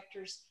the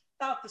actors,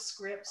 thought the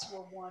scripts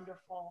were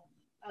wonderful.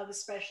 The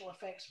special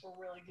effects were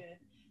really good.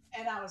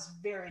 And I was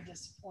very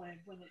disappointed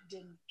when it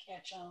didn't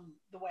catch on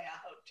the way I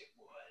hoped it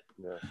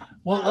would. Yeah.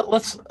 Well,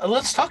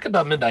 let's talk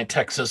about Midnight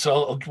Texas.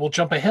 We'll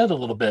jump ahead a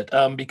little bit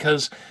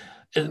because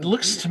it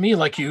looks to me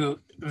like you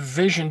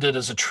visioned it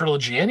as a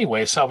trilogy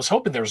anyway. So I was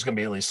hoping there was going to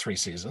be at least 3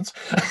 seasons.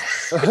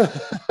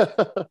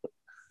 Well,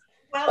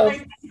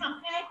 they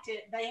compact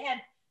it. They had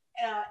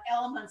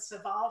elements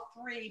of all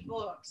 3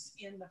 books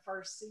in the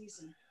first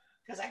season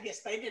because I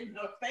guess they didn't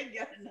know if they'd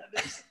get another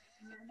season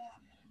or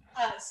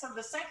not. So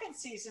the second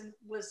season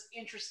was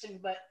interesting,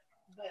 but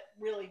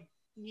really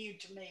new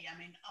to me. I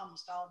mean,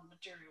 almost all the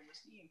material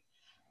was new.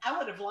 I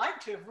would have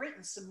liked to have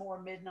written some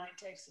more Midnight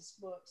Texas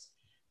books,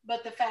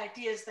 but the fact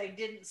is they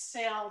didn't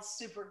sell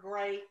super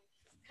great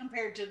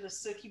compared to the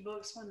Suki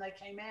books when they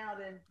came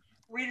out, and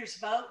readers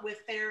vote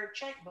with their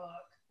checkbook.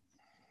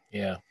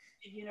 Yeah.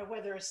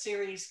 Whether a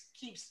series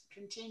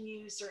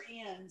continues or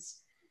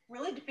ends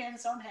really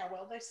depends on how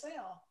well they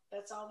sell.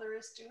 That's all there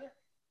is to it.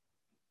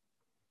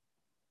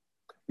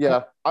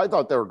 Yeah, I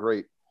thought they were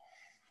great.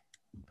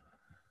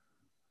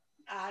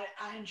 I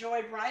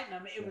enjoyed writing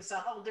them. It was a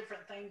whole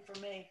different thing for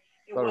me.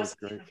 It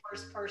wasn't in the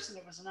first person.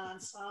 It was an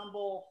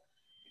ensemble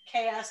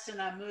cast,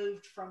 and I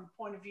moved from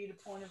point of view to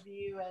point of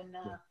view, and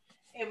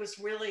it was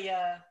really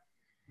a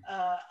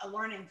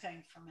learning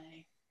thing for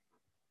me.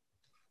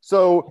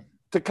 So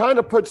to kind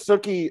of put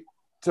Suki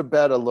to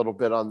bed a little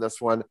bit on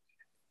this one,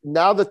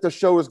 now that the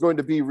show is going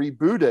to be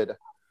rebooted,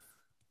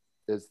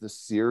 is the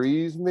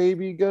series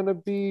maybe going to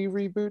be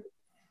rebooted?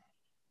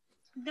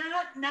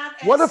 Not.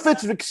 What if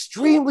it's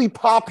extremely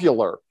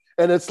popular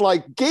and it's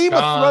like Game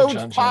of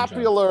Thrones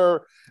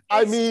popular?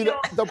 I mean,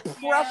 the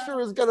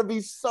pressure is going to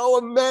be so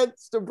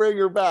immense to bring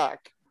her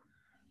back.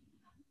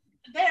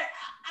 I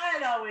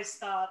had always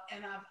thought,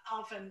 and I've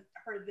often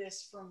heard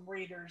this from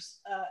readers,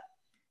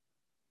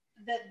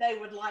 that they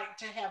would like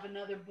to have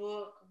another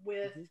book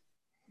with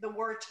the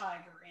War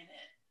Tiger in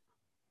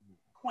it,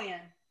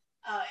 Quinn.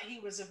 He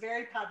was a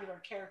very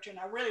popular character, and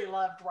I really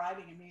loved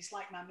writing him. He's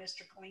like my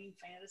Mr. Clean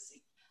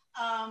fantasy.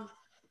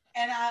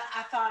 And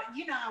I thought,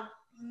 I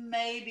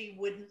maybe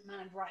wouldn't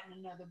mind writing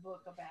another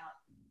book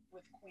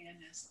with Quinn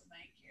as the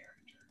main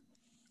character.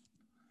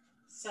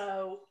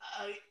 So,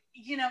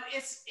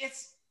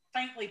 it's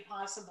faintly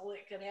possible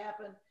it could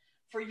happen.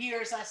 For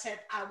years, I said,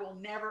 I will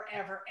never,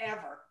 ever,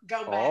 ever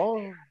go back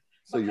there.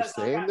 So you're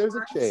saying there's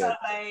a chance. So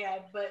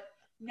bad, but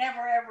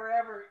never, ever,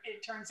 ever,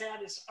 it turns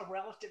out is a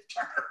relative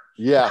term.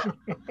 Yeah.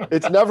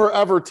 It's never,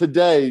 ever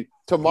today.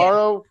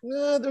 Tomorrow,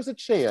 there's a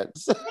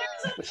chance. There's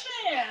a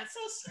chance,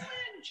 a slim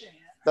chance.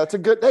 That's a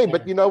good name,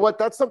 but you know what?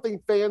 That's something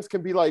fans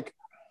can be like,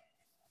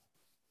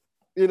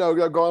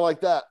 going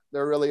like that.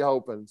 They're really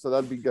hoping. So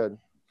that'd be good.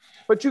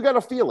 But you got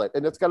to feel it,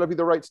 and it's got to be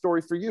the right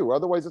story for you.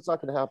 Otherwise, it's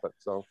not going to happen.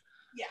 So,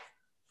 yeah.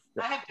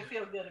 I have to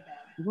feel good about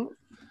it. Mm-hmm.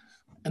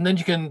 And then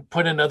you can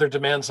put in other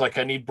demands like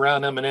I need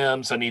brown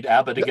M&Ms, I need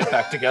ABBA to get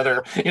back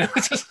together.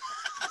 It's just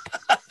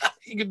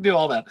you can do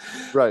all that.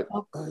 Right.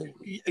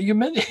 You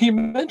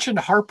mentioned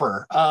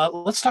Harper.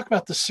 Let's talk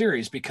about the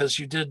series because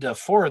you did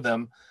 4 of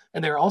them,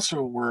 and there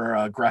also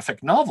were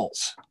graphic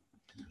novels.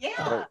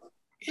 Yeah.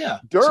 Yeah.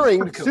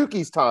 During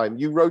Suki's time,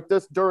 you wrote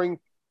this during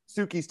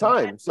Suki's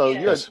time, so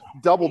you had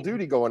double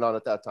duty going on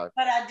at that time.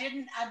 But I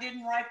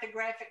didn't write the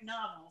graphic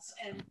novels,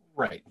 and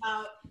right.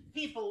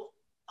 People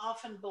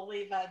often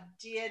believe I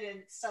did,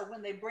 and so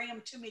when they bring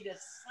them to me to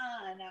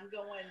sign, I'm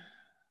going,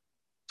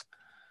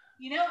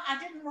 I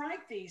didn't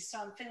write these, so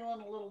I'm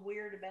feeling a little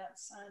weird about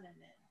signing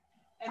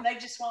it. and they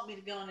just want me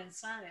to go in and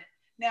sign it.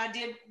 Now,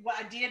 what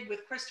I did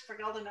with Christopher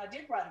Golden. I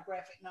did write a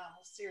graphic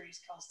novel series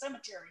called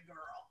Cemetery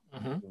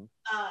Girl,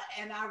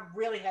 and I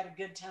really had a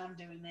good time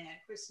doing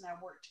that. Chris and I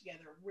worked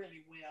together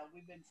really well.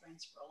 We've been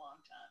friends for a long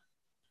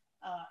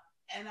time,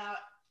 and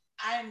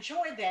I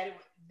enjoyed that.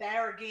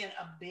 There again,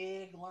 a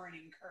big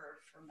learning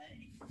curve for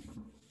me.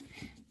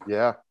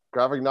 Yeah,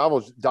 graphic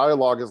novels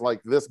dialogue is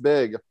like this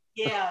big.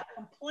 Yeah,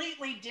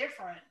 completely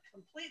different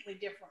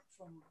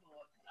from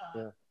a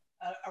book,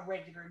 a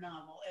regular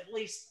novel, at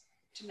least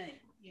to me.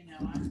 You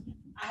know,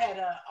 I had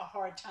a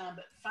hard time,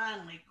 but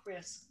finally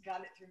Chris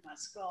got it through my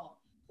skull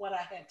what I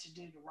had to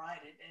do to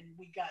write it, and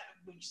we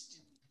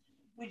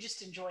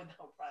just enjoyed the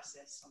whole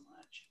process so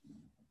much.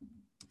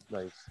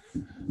 Nice.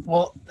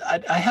 Well,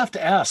 I have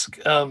to ask,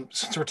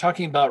 since we're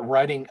talking about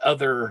writing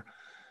other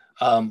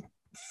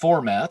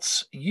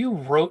formats, you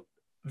wrote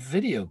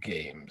video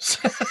games.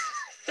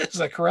 Is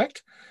that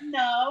correct?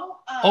 No.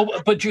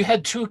 But you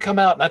had two come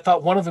out, and I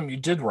thought one of them you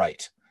did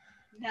write.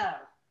 No.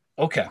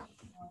 Okay.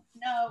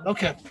 No.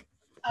 Okay.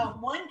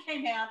 One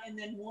came out, and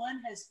then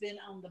one has been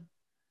on the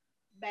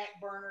back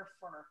burner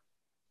for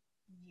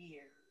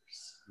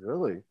years.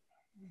 Really?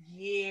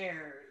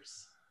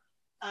 Years.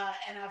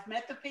 And I've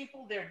met the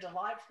people. They're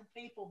delightful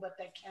people, but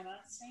they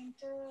cannot seem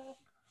to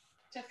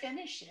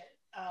finish it.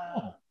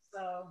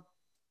 So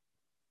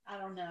I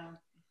don't know.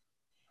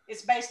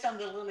 It's based on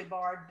the Lily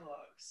Bard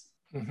books.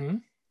 Mm-hmm.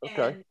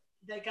 Okay. And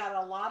they got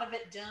a lot of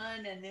it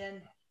done, and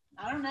then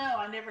I don't know.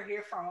 I never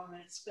hear from them,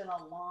 and it's been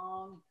a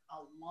long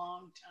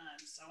time.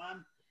 So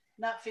I'm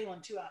not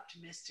feeling too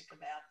optimistic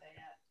about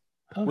that.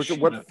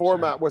 What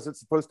format was it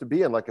supposed to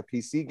be in? Like a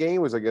PC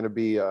game? Was it going to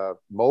be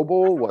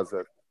mobile? Was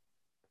it?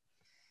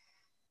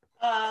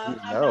 I'm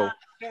not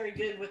very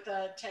good with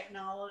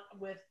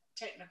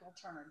technical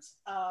terms,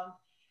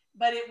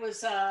 but it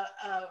was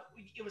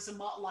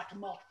like a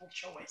multiple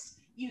choice.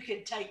 You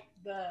could take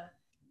the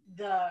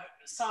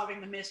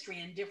solving the mystery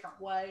in different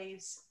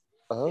ways.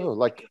 Oh,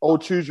 like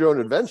old Choose Your Own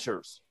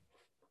Adventures.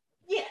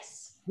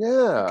 Yes.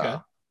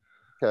 Yeah.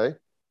 Okay.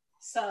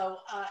 So,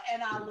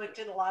 and I looked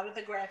at a lot of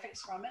the graphics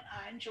from it.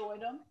 I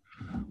enjoyed them.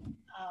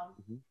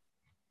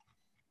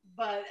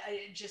 But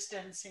it just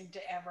doesn't seem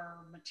to ever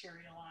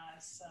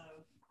materialize. So,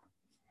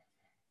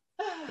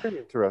 very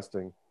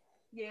interesting.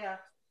 Yeah.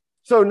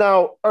 So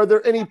now, are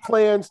there any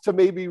plans to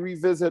maybe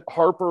revisit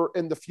Harper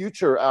in the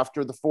future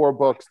after the 4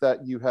 books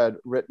that you had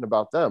written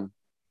about them?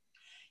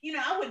 You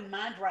know, I wouldn't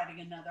mind writing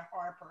another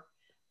Harper.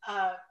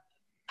 I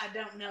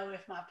don't know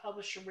if my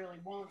publisher really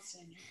wants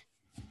any,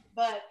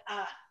 but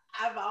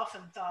I've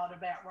often thought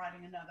about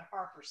writing another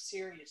Harper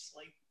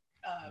seriously,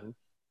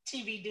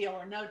 TV deal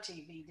or no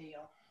TV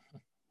deal.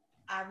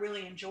 I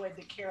really enjoyed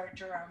the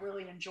character. I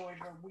really enjoyed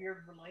her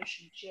weird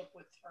relationship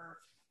with her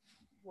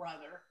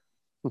brother,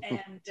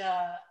 and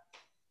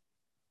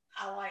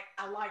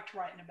I liked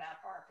writing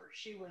about Harper.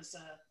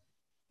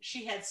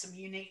 She had some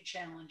unique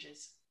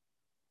challenges.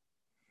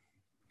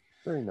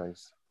 Very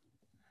nice.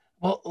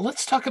 Well,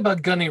 let's talk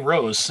about Gunny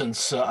Rose,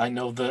 since I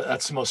know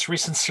that's the most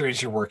recent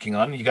series you're working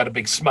on. You got a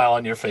big smile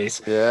on your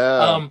face.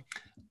 Yeah.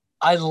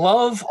 I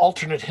love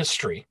alternate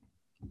history,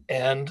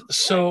 and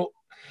so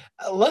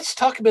let's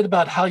talk a bit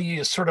about how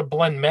you sort of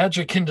blend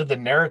magic into the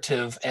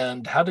narrative,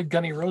 and how did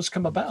Gunny Rose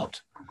come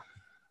about?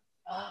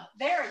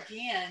 There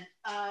again,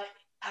 I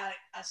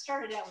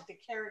started out with the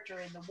character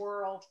in the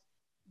world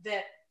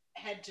that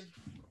had to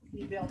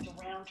be built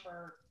around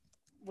her,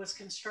 was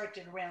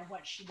constructed around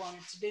what she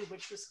wanted to do,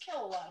 which was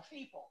kill a lot of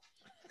people.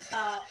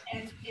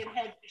 And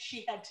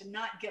she had to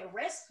not get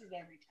arrested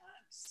every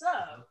time. So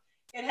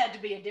it had to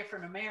be a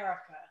different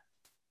America.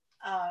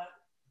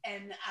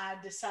 And I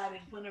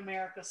decided when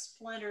America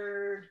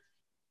splintered,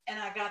 and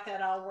I got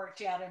that all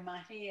worked out in my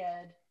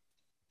head,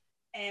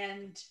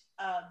 and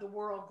the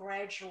world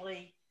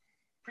gradually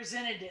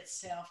presented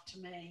itself to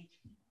me.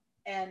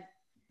 And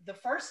the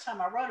first time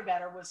I wrote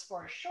about her was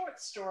for a short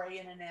story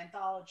in an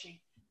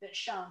anthology that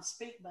Sean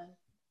Speakman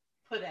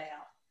put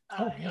out.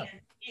 And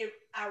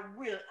I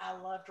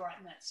loved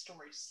writing that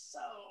story so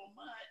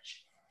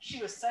much.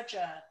 She was such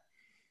a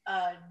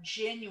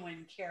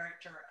genuine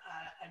character.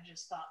 I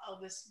just thought,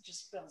 this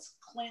just feels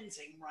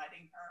cleansing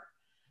writing her.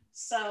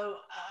 So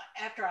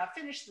after I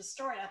finished the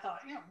story, I thought,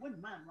 I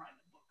wouldn't mind writing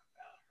a book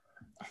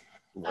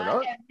about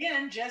her. And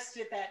then just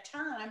at that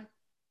time,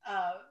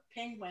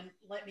 Penguin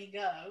let me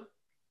go,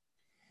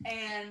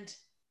 and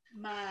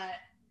my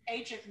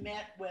agent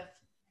met with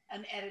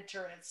an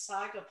editor at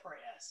Saga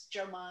Press,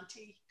 Joe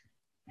Monte,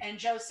 and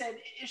Joe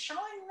said, "Is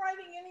Charlene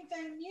writing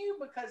anything new?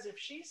 Because if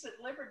she's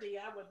at liberty,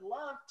 I would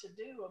love to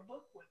do a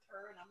book with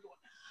her." And I'm going,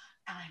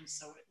 "I'm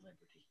so at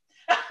liberty."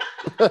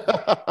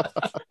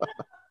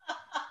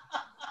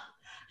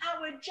 I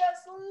would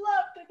just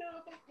love to do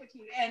a book with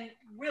you. And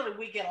really,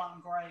 we get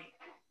along great.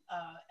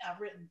 I've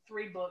written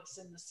 3 books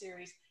in the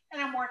series, and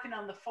I'm working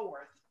on the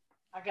 4th.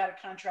 I got a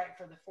contract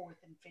for the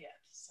 4th and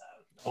 5th. So.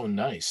 Oh,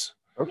 nice.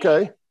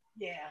 Okay.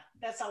 Yeah,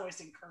 that's always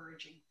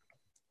encouraging.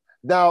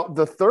 Now,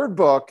 the 3rd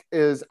book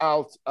is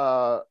out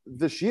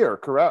this year,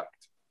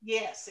 correct?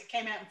 Yes, it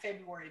came out in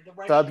February.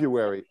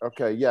 February.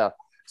 Okay, yeah.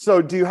 So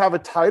do you have a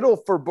title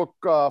for book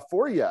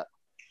 4 yet?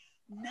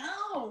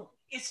 No,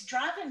 it's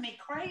driving me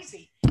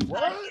crazy.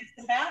 What?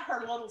 It's about her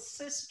little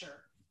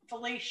sister,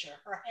 Felicia,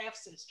 her half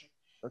sister.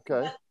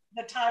 Okay. But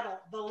the title,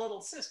 The Little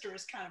Sister,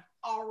 is kind of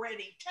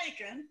already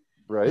taken.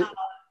 Right.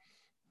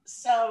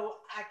 So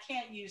I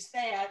can't use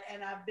that.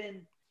 And I've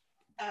been,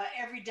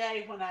 every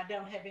day when I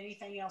don't have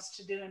anything else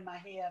to do in my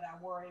head,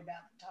 I worry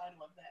about the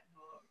title of that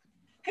book.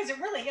 Because it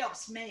really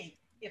helps me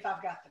if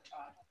I've got the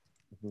title.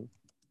 Mm-hmm.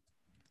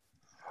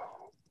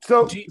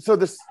 So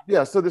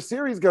the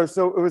series goes.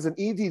 So it was an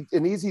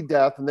easy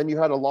death, and then you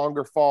had a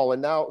longer fall,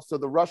 and now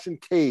the Russian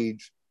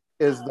Cage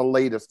is the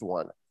latest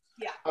one.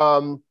 Yeah.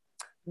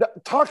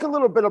 Talk a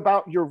little bit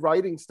about your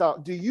writing style.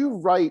 Do you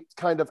write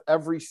kind of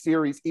every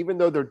series, even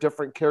though they're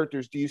different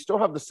characters? Do you still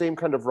have the same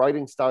kind of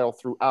writing style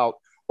throughout,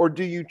 or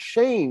do you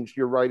change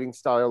your writing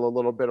style a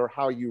little bit, or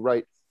how you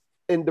write,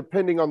 and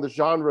depending on the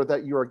genre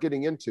that you are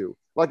getting into?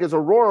 Like, is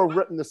Aurora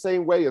written the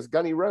same way as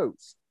Gunny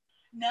Rose?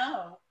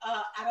 No,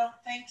 I don't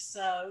think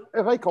so.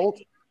 Hey, hi, Colt.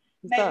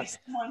 Maybe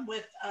someone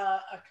with a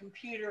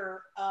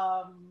computer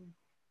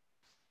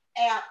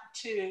app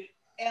to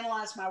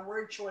analyze my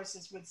word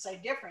choices would say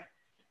different.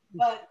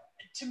 But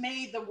to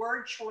me, the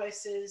word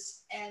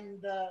choices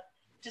and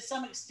to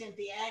some extent,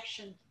 the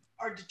action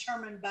are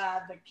determined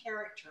by the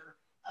character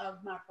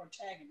of my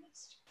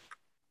protagonist.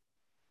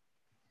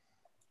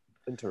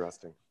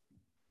 Interesting.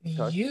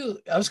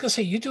 I was going to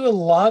say, you do a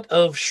lot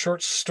of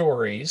short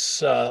stories.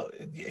 To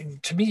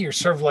me, you're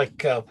sort of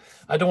like,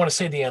 I don't want to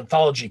say the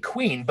anthology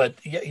queen, but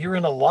you're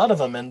in a lot of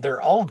them and they're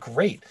all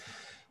great.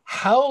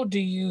 How do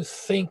you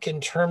think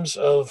in terms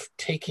of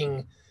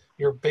taking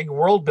your big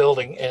world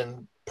building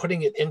and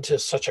putting it into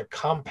such a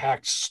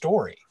compact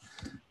story?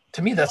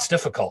 To me, that's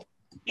difficult.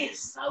 It's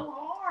so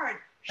hard.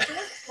 Short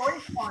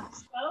stories are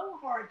so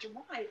hard to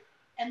write.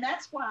 And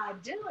that's why I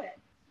do it.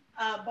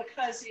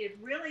 Because it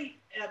really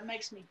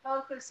makes me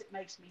focus. It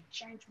makes me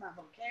change my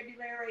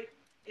vocabulary.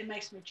 It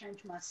makes me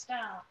change my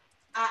style.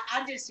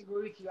 I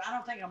disagree with you. I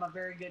don't think I'm a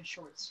very good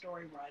short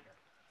story writer.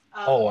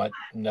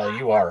 No,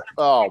 you are.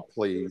 Oh,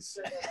 please.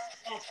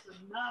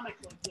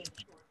 Astronomically good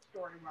short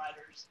story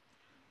writers.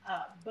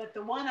 But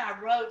the one I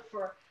wrote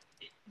for,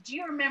 do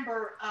you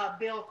remember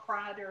Bill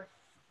Kreider?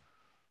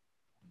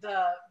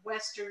 The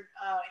Western,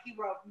 he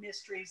wrote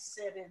mysteries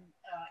set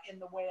in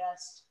the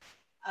West.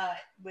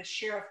 With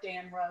Sheriff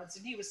Dan Rhodes,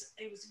 and he was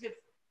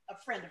a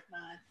friend of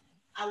mine.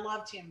 I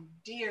loved him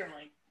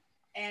dearly,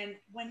 and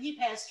when he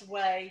passed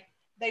away,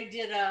 they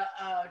did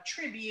a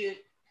tribute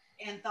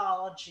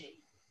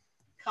anthology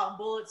called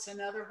Bullets and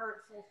Other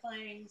Hurtful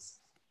Things,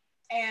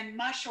 and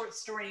my short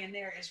story in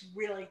there is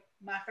really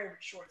my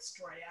favorite short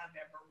story I've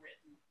ever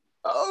written.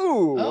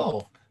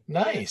 Oh,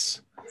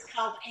 nice. It's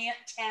called Aunt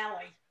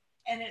Tally,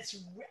 and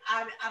it's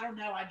I don't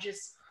know.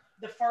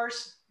 The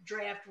first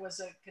draft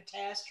was a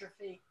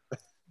catastrophe.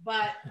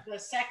 But the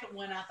second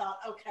one, I thought,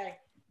 okay,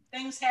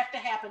 things have to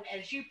happen.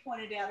 As you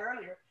pointed out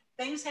earlier,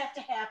 things have to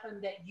happen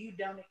that you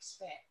don't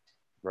expect.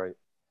 Right.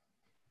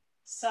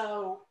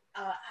 So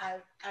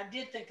I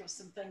did think of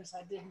some things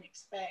I didn't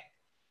expect,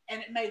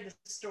 and it made the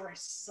story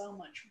so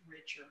much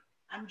richer.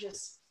 I'm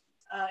just,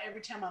 every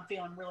time I'm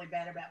feeling really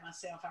bad about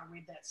myself, I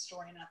read that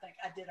story and I think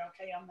I did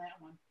okay on that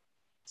one.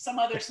 Some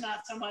others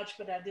not so much,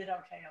 but I did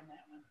okay on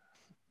that one.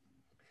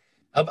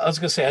 I was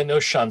going to say, I know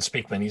Sean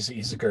Speakman.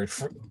 He's a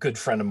good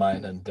friend of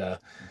mine, and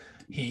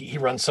he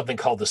runs something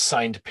called the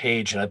Signed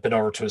Page. And I've been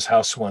over to his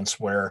house once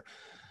where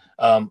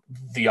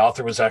the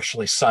author was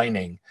actually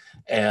signing,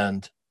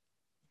 and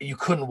you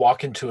couldn't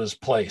walk into his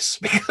place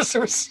because there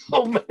were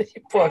so many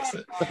books.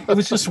 It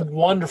was just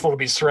wonderful to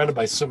be surrounded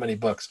by so many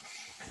books.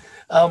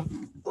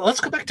 Let's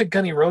go back to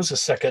Gunny Rose a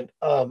second.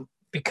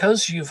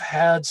 Because you've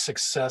had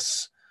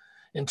success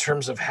in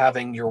terms of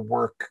having your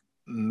work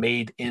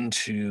made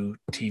into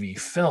TV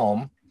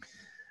film,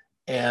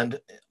 and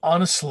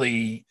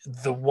honestly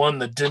the one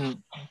that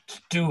didn't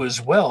do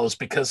as well is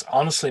because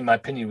honestly in my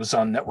opinion it was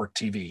on network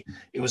TV.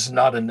 It was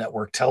not a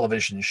network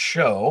television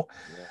show.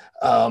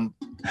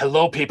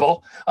 Hello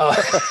people.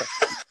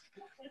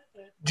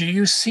 Do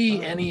you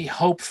see any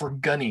hope for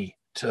Gunny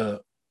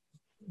to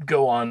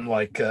go on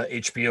like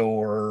HBO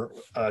or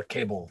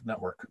cable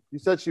network? You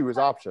said she was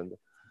optioned.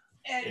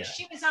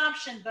 She was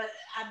optioned, but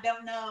I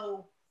don't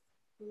know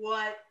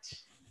what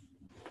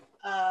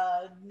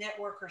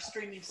network or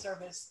streaming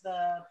service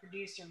the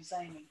producer is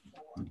aiming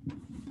for.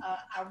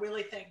 I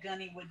really think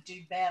Gunny would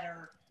do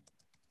better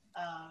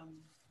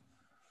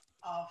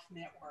off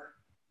network.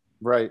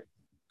 Right.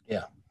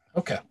 Yeah.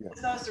 Okay.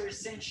 Those are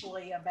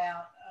essentially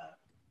about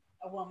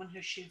a woman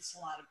who shoots a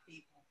lot of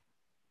people.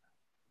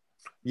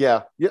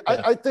 Yeah.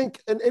 I think,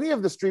 and any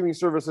of the streaming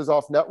services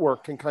off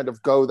network can kind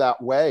of go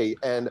that way,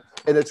 and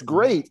it's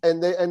great.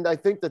 And I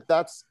think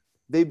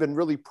they've been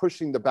really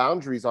pushing the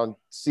boundaries on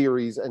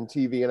series and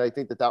TV, and I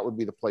think that would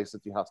be the place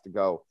that you have to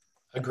go.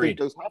 Agreed.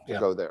 Those have to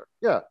go there.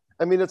 Yeah.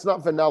 I mean, it's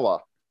not vanilla.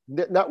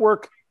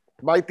 Network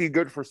might be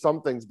good for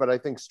some things, but I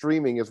think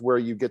streaming is where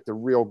you get the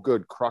real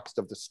good crux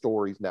of the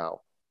stories now.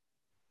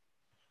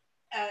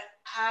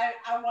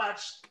 I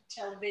watch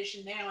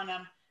television now, and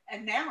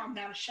And now I'm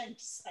not ashamed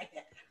to say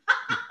it.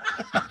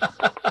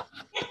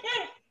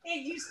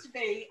 It used to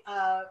be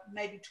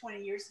maybe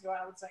 20 years ago,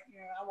 I would say,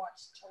 I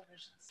watch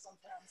television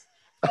sometimes.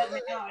 But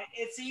now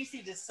it's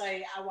easy to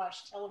say I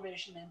watch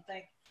television and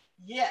think,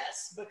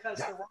 yes, because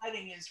the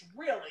writing is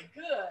really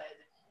good.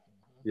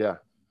 Yeah,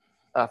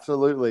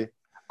 absolutely.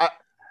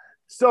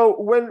 So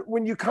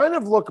when you kind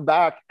of look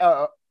back,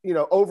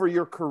 over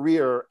your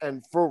career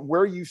and for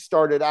where you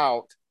started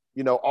out,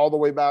 all the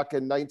way back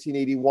in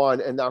 1981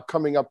 and now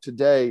coming up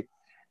today,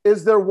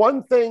 is there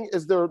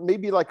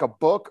maybe like a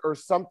book or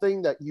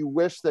something that you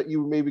wish that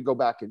you maybe go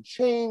back and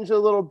change a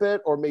little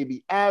bit, or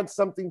maybe add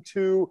something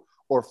to,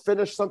 or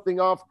finish something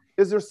off?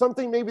 Is there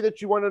something maybe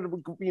that you wanted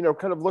to,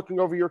 kind of looking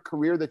over your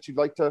career that you'd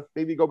like to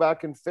maybe go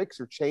back and fix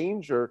or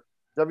change, or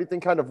everything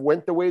kind of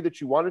went the way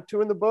that you wanted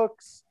to in the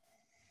books?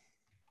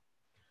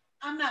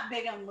 I'm not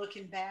big on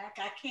looking back.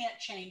 I can't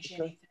change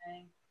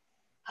anything.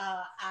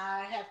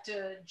 I have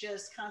to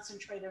just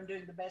concentrate on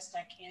doing the best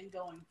I can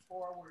going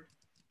forward.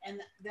 And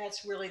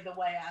that's really the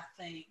way I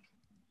think.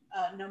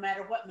 No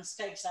matter what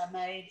mistakes I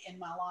made in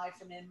my life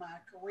and in my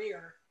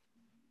career,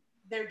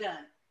 they're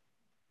done.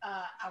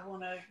 I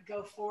want to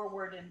go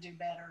forward and do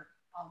better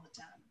all the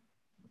time.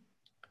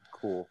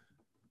 Cool.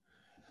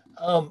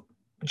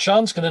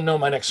 John's going to know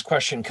my next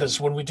question, because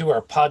when we do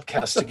our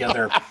podcast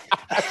together,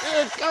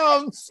 here it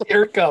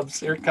comes.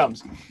 Here it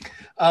comes.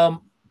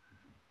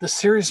 The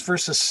series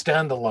versus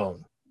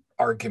standalone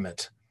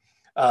argument.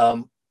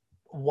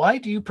 Why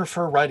do you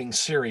prefer writing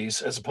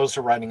series as opposed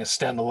to writing a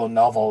standalone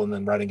novel and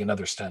then writing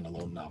another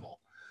standalone novel?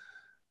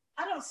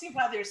 I don't see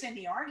why there's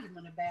any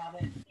argument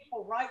about it.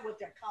 People write what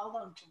they're called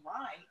on to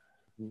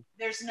write.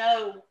 There's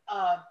no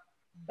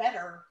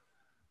better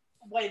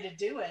way to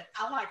do it.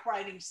 I like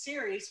writing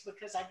series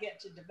because I get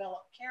to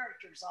develop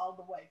characters all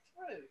the way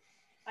through.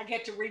 I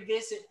get to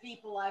revisit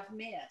people I've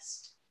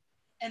missed,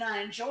 and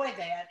I enjoy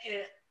that.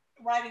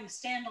 Writing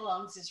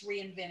standalones is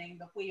reinventing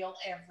the wheel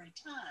every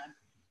time.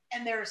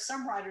 And there are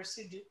some writers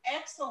who do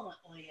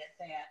excellently at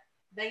that.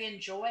 They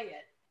enjoy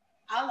it.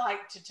 I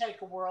like to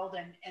take a world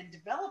and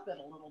develop it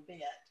a little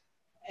bit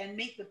and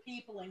meet the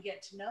people and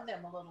get to know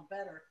them a little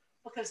better,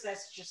 because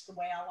that's just the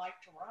way I like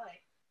to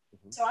write.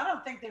 So I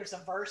don't think there's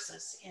a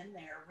versus in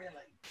there,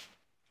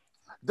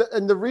 really.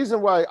 And the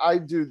reason why I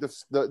do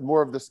the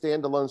more of the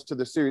standalones to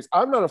the series,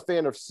 I'm not a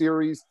fan of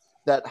series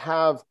that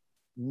have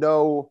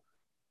no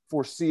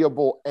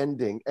foreseeable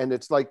ending, and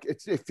it's like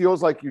it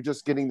feels like you're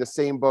just getting the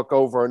same book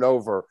over and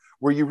over,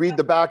 where you read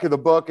the back of the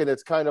book and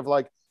it's kind of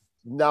like,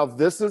 now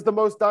this is the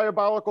most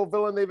diabolical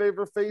villain they've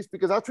ever faced,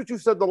 because that's what you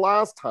said the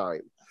last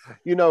time,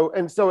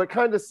 and so it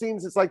kind of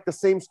seems it's like the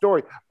same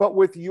story. But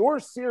with your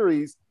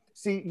series,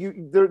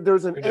 see,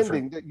 there's an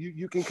ending that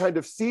you can kind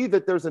of see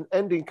that there's an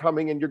ending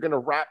coming, and you're going to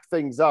wrap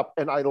things up,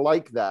 and I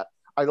like that.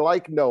 I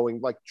like knowing,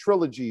 like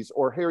trilogies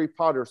or Harry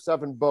Potter,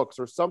 7 books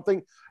or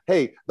something.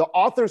 Hey, the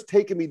author's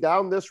taking me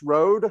down this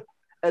road,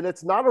 and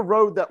it's not a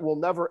road that will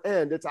never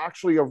end. It's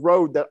actually a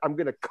road that I'm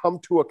going to come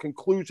to a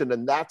conclusion,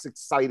 and that's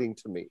exciting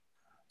to me.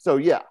 So,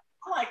 yeah.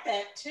 I like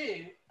that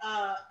too.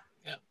 I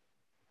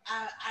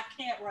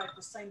can't write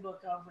the same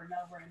book over and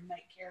over and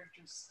make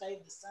characters stay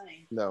the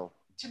same. No.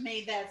 To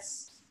me,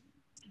 that's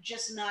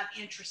just not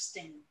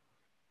interesting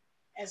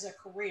as a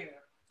career.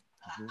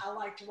 I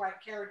like to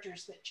write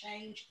characters that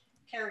change,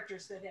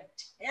 characters that have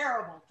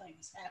terrible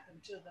things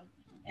happen to them.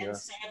 And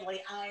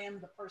sadly, I am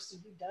the person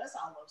who does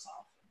all those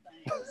awful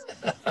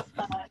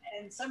things.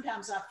 And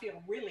sometimes I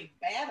feel really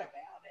bad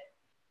about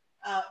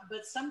it.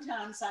 But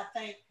sometimes I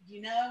think,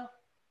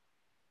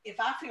 if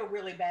I feel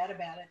really bad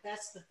about it,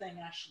 that's the thing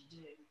I should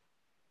do.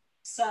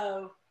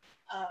 So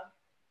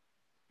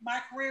my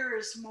career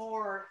is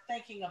more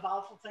thinking of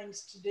awful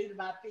things to do to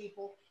my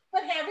people,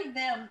 but having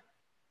them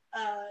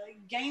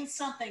gain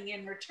something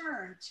in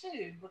return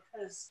too,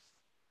 because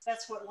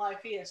that's what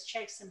life is,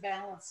 checks and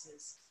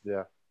balances.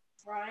 Yeah.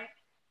 Right?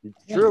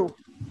 It's true.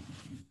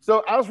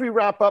 So as we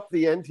wrap up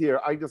the end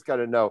here, I just got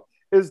to know,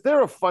 is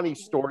there a funny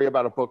story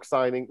about a book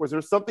signing? Was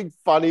there something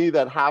funny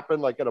that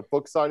happened like at a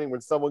book signing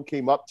when someone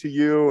came up to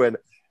you and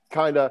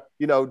kind of,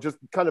 just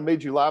kind of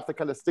made you laugh, that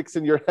kind of sticks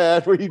in your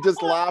head where you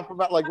just laugh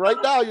about, like right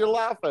now you're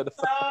laughing?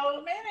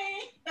 So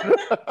many.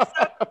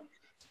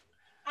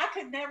 I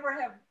could never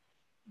have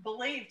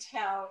believed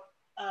how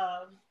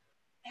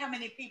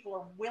many people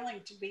are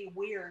willing to be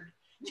weird.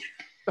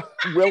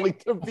 Willing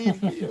to be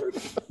weird.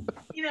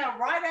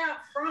 Right out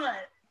front,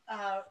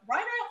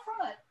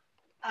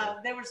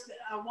 there was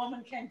a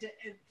woman came to,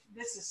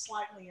 this is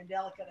slightly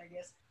indelicate, I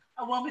guess.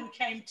 A woman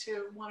came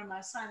to one of my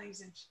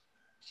signings and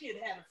she had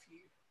had a few.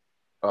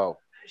 Oh,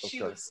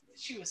 okay.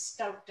 She was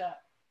stoked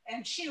up,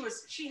 and she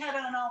had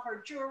on all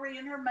her jewelry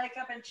and her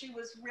makeup, and she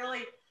was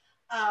really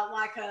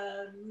like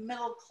a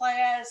middle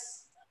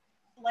class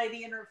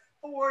lady in her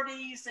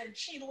 40s, and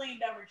she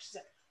leaned over and she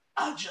said,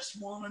 "I just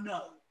want to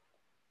know,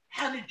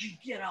 how did you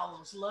get all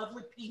those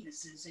lovely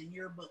penises in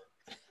your book?"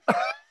 I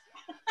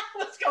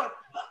was going,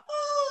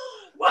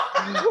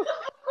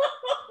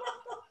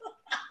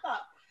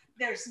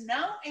 there's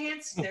no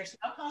answer. There's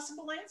no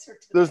possible answer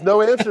to There's that.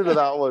 no answer to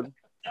that one.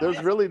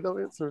 There's really no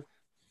answer.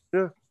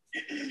 Yeah.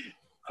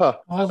 Huh.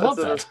 Oh, I love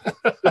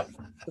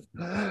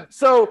that.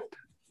 So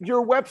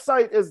your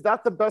website, is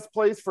that the best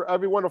place for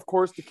everyone, of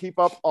course, to keep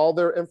up all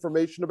their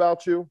information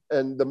about you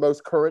and the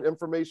most current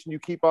information you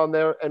keep on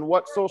there? And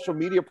what social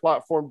media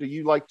platform do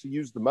you like to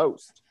use the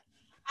most?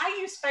 I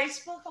use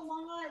Facebook a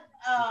lot.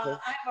 Okay.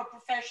 I have a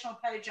professional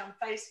page on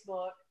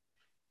Facebook,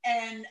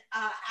 and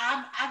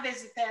I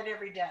visit that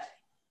every day.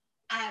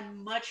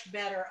 I'm much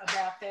better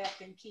about that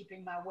than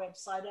keeping my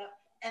website up.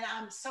 And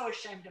I'm so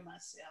ashamed of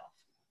myself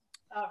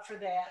for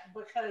that,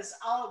 because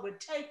all it would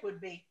take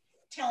would be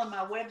telling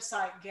my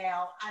website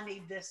gal, I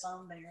need this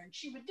on there. And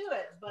she would do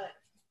it. But,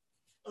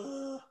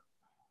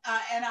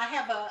 and I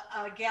have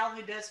a gal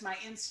who does my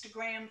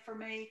Instagram for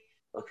me,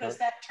 because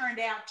that turned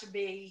out to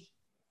be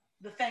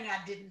the thing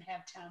I didn't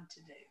have time to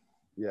do.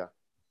 Yeah.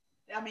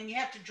 I mean, you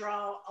have to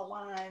draw a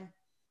line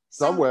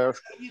somewhere so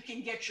you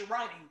can get your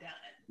writing done.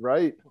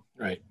 Right.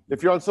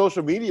 If you're on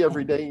social media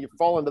every day and you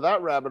fall into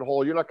that rabbit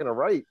hole, you're not going to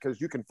write,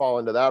 because you can fall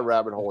into that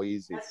rabbit hole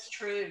easy. That's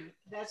true.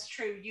 That's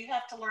true. You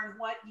have to learn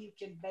what you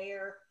can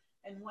bear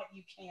and what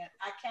you can't.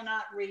 I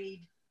cannot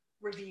read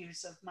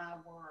reviews of my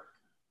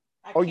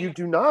work. You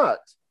do not?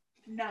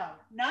 No,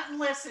 not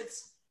unless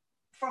it's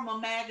from a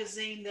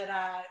magazine that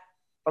I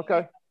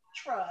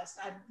trust.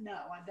 I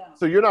don't.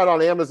 So you're not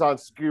on Amazon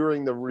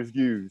skewering the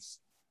reviews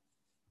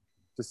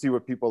to see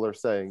what people are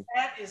saying.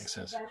 That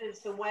is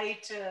the way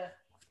to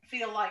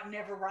feel like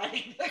never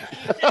writing.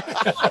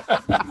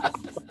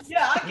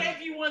 Yeah, I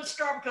gave you 1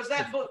 star because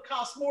that book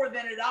costs more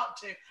than it ought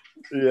to.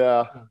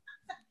 Yeah.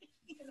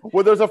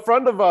 Well, there's a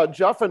friend of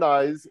Jeff and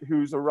I's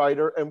who's a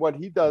writer, and what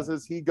he does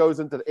is he goes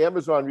into the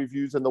Amazon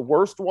reviews, and the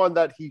worst one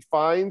that he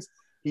finds,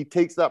 he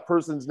takes that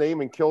person's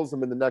name and kills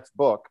them in the next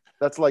book.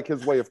 That's like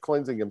his way of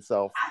cleansing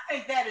himself. I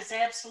think that is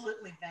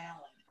absolutely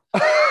valid.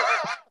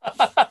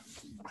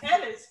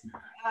 That is,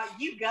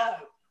 you go.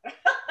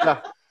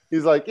 Yeah.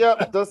 He's like, yeah,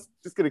 just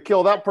going to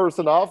kill that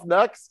person off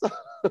next.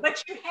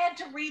 But you had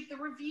to read the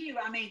review.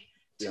 I mean,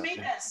 to me,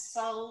 that's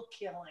soul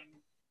killing,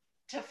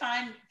 to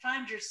find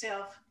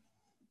yourself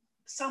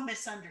so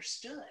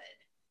misunderstood.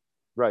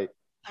 Right.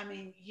 I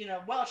mean,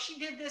 well, she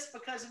did this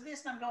because of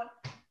this. And I'm going,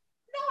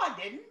 no, I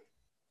didn't.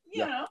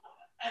 You know,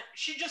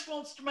 she just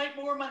wants to make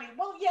more money.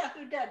 Well, yeah,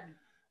 who doesn't?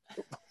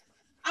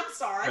 I'm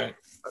sorry. Right.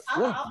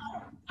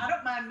 I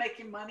don't mind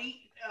making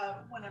money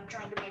when I'm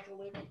trying to make a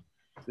living.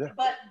 Yeah.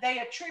 But they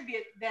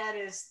attribute that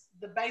as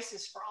the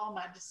basis for all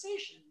my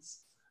decisions.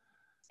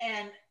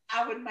 And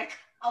I would make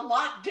a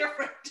lot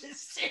different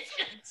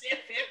decisions if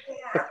it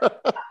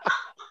were.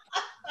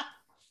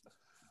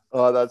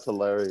 Oh, that's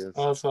hilarious.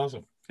 Oh, that's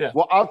awesome. Yeah.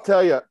 Well, I'll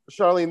tell you,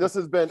 Charlene, this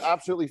has been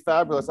absolutely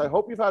fabulous. I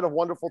hope you've had a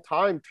wonderful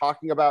time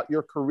talking about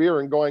your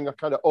career and going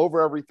kind of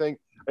over everything.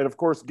 And of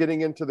course,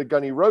 getting into the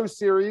Gunny Rose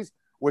series,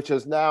 which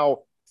is now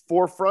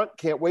forefront.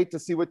 Can't wait to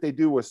see what they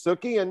do with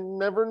Sookie, and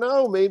never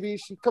know, maybe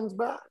she comes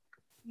back.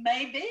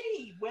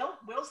 Maybe.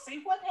 We'll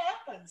see what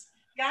happens.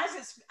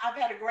 Guys, I've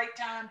had a great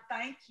time.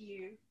 Thank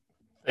you.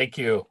 Thank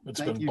you.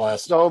 It's been a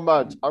blast. So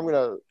much. I'm going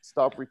to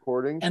stop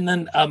recording. And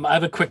then I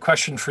have a quick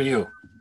question for you.